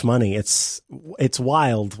 so much money. It's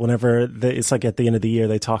wild. Whenever it's like at the end of the year,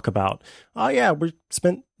 they talk about, oh yeah, we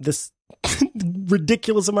spent this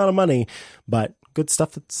ridiculous amount of money, but good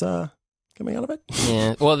stuff that's coming out of it.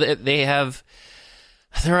 Yeah, well,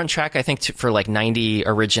 they're on track, I think, for like 90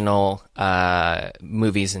 original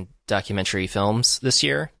movies and documentary films this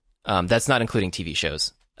year. That's not including TV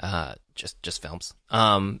shows, just films.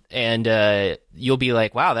 And you'll be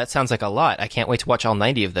like, wow, that sounds like a lot. I can't wait to watch all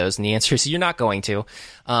 90 of those. And the answer is you're not going to.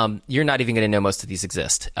 You're not even going to know most of these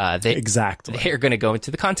exist. Exactly. They're going to go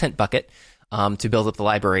into the content bucket to build up the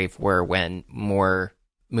library for when more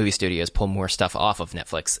movie studios pull more stuff off of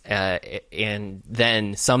Netflix, and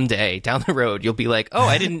then someday down the road you'll be like, oh,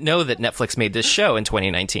 I didn't know that Netflix made this show in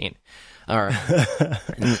 2019. Or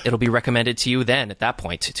it'll be recommended to you then at that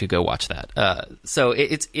point to go watch that. So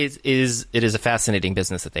it is a fascinating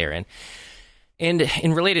business that they are in. And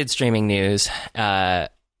in related streaming news, Comcast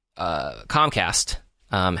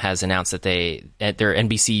has announced that their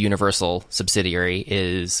NBC Universal subsidiary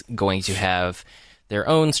is going to have their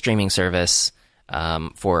own streaming service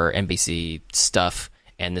for NBC stuff.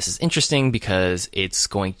 And this is interesting because it's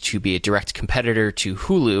going to be a direct competitor to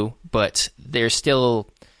Hulu, but they're still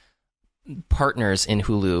partners in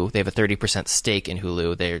Hulu. They have a 30% stake in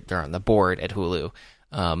Hulu. They're on the board at Hulu.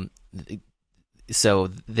 So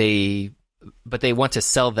they want to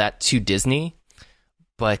sell that to Disney,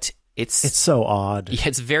 but it's so odd. Yeah,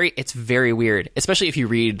 it's very weird, especially if you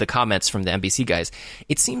read the comments from the NBC guys.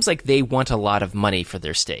 It seems like they want a lot of money for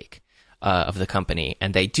their stake of the company,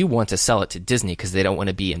 and they do want to sell it to Disney because they don't want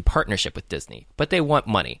to be in partnership with Disney, but they want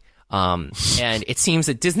money. And it seems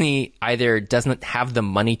that Disney either doesn't have the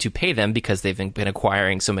money to pay them because they've been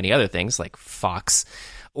acquiring so many other things like Fox,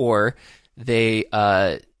 or they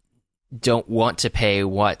don't want to pay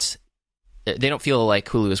what they don't feel like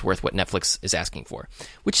Hulu is worth what Netflix is asking for,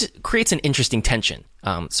 which creates an interesting tension.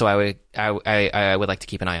 So I would like to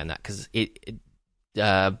keep an eye on that, because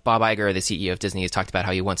Bob Iger, the CEO of Disney, has talked about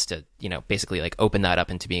how he wants to, basically like open that up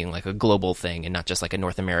into being like a global thing and not just like a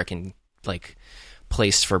North American like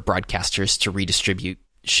place for broadcasters to redistribute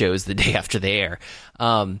shows the day after they air.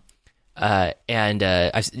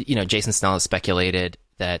 Jason Snell has speculated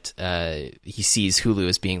that he sees Hulu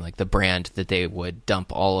as being like the brand that they would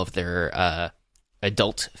dump all of their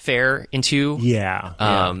adult fare into. Yeah,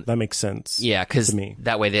 that makes sense. Yeah, because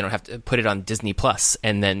that way they don't have to put it on Disney Plus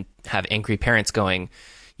and then have angry parents going,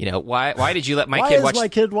 why did you let my kid watch? Why is my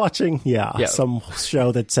kid watching? Yeah, some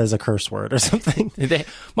show that says a curse word or something.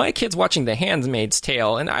 My kid's watching The Handmaid's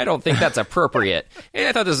Tale, and I don't think that's appropriate. And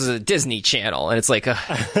I thought this was a Disney Channel, and it's like.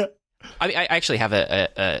 I actually have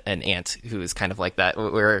an aunt who is kind of like that,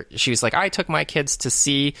 where she was like, I took my kids to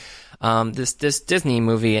see this Disney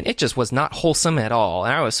movie, and it just was not wholesome at all.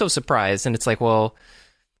 And I was so surprised. And it's like, well,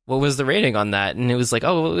 what was the rating on that? And it was like,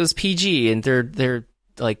 oh, it was PG, and they're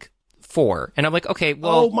like 4. And I'm like, okay,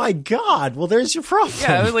 well, oh my God, well, there's your problem.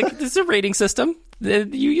 Yeah, I was like, this is a rating system.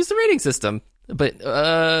 You use the rating system, but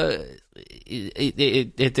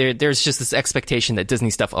there's just this expectation that Disney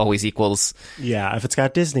stuff always equals. Yeah, if it's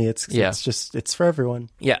got Disney, it's for everyone.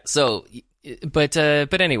 Yeah. So, but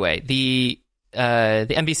anyway, the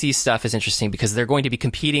NBC stuff is interesting because they're going to be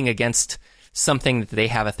competing against something that they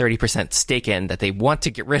have a 30% stake in that they want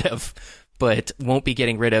to get rid of, but won't be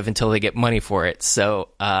getting rid of until they get money for it. So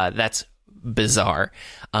that's bizarre.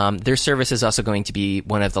 Their service is also going to be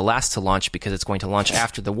one of the last to launch because it's going to launch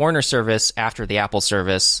after the Warner service, after the Apple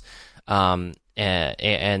service. And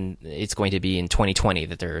it's going to be in 2020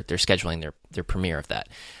 that they're scheduling their premiere of that.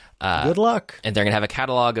 Good luck. And they're going to have a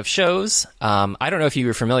catalog of shows. I don't know if you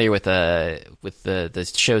were familiar with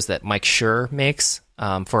the shows that Mike Schur makes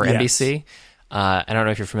for NBC. I don't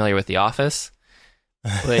know if you're familiar with The Office.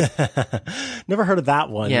 But never heard of that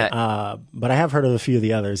one. Yeah. But I have heard of a few of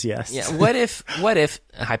the others. Yes. Yeah. What if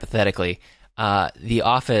hypothetically, The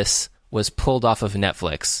Office was pulled off of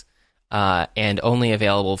Netflix and only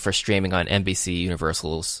available for streaming on NBC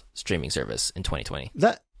Universal's streaming service in 2020?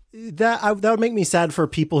 That would make me sad for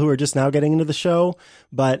people who are just now getting into the show,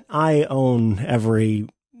 but I own every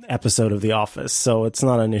episode of The Office, so it's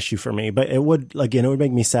not an issue for me. But it would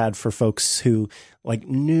make me sad for folks who, like,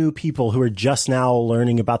 new people who are just now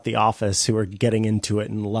learning about The Office, who are getting into it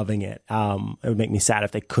and loving it. It would make me sad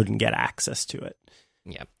if they couldn't get access to it.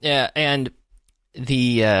 Yeah, and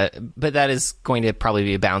but that is going to probably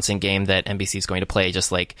be a bouncing game that NBC is going to play,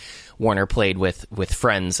 just like Warner played with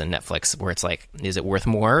Friends and Netflix, where it's like, is it worth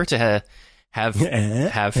more to have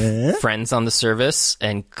Friends on the service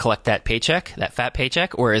and collect that fat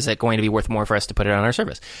paycheck, or is it going to be worth more for us to put it on our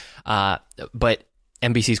service? But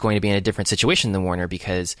NBC is going to be in a different situation than Warner,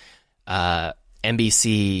 because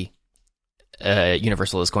NBC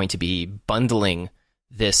Universal is going to be bundling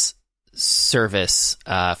this service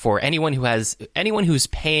for anyone who's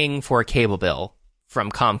paying for a cable bill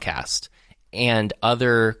from Comcast and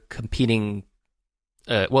other competing,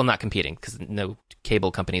 not competing, because no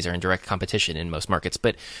cable companies are in direct competition in most markets,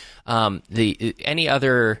 but any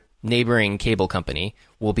other neighboring cable company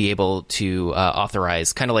will be able to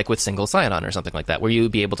authorize, kind of like with single sign-on or something like that, where you'll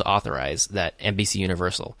be able to authorize that NBC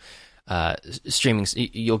Universal streaming.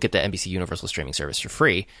 You'll get the NBC Universal streaming service for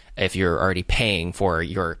free if you're already paying for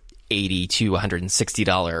your $80 to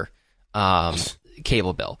 $160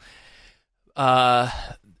 cable bill.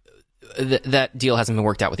 That deal hasn't been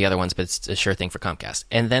worked out with the other ones, but it's a sure thing for Comcast.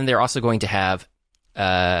 And then they're also going to have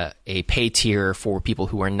a pay tier for people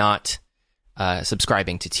who are not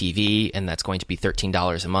subscribing to TV, and that's going to be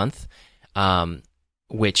 $13 a month,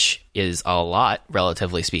 which is a lot,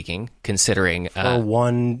 relatively speaking, considering for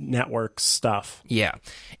one network stuff. Yeah,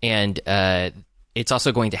 and it's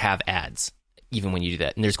also going to have ads even when you do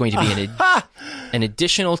that, and there's going to be an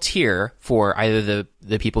additional tier for either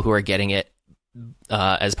the people who are getting it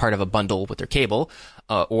as part of a bundle with their cable,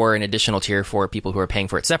 or an additional tier for people who are paying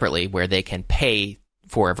for it separately, where they can pay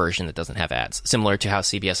for a version that doesn't have ads, similar to how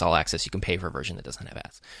CBS All Access, you can pay for a version that doesn't have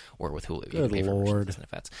ads, or with Hulu, you can pay for a version that doesn't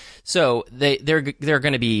have ads. So they're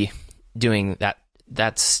going to be doing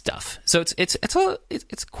that stuff. So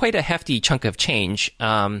it's quite a hefty chunk of change,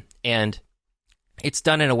 and it's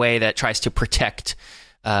done in a way that tries to protect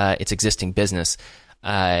its existing business.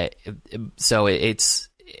 So it's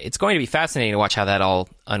going to be fascinating to watch how that all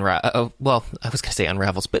unravels,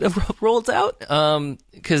 but rolls out,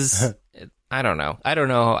 because I don't know. I don't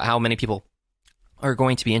know how many people are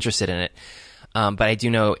going to be interested in it, but I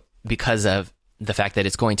do know, because of the fact that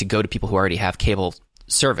it's going to go to people who already have cable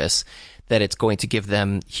service, that it's going to give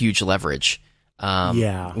them huge leverage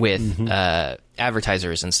with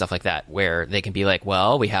advertisers and stuff like that, where they can be like,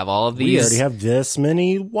 well, we have all of these. We already have this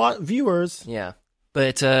many viewers. Yeah.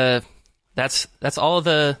 But that's all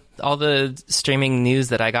the streaming news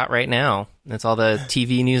that I got right now. That's all the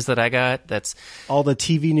TV news that I got. That's all the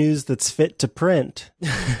TV news that's fit to print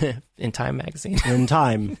in Time magazine. In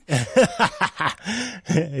Time.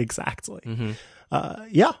 Exactly. Mm-hmm.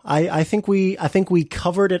 I think we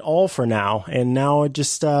covered it all for now, and now it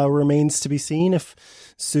just remains to be seen if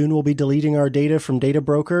soon we'll be deleting our data from data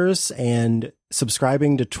brokers and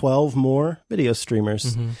subscribing to 12 more video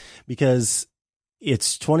streamers, because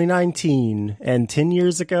it's 2019, and 10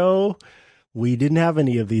 years ago, we didn't have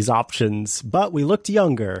any of these options, but we looked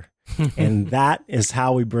younger, and that is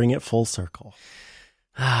how we bring it full circle.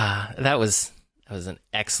 That was an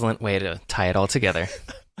excellent way to tie it all together.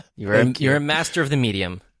 You're a master of the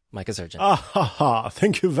medium, Mike Azurjan.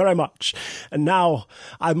 Thank you very much. And now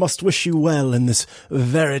I must wish you well in this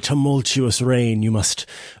very tumultuous reign you must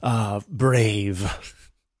brave.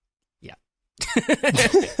 Yeah.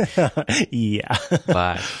 Yeah.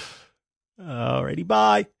 Bye. Alrighty,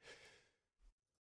 bye.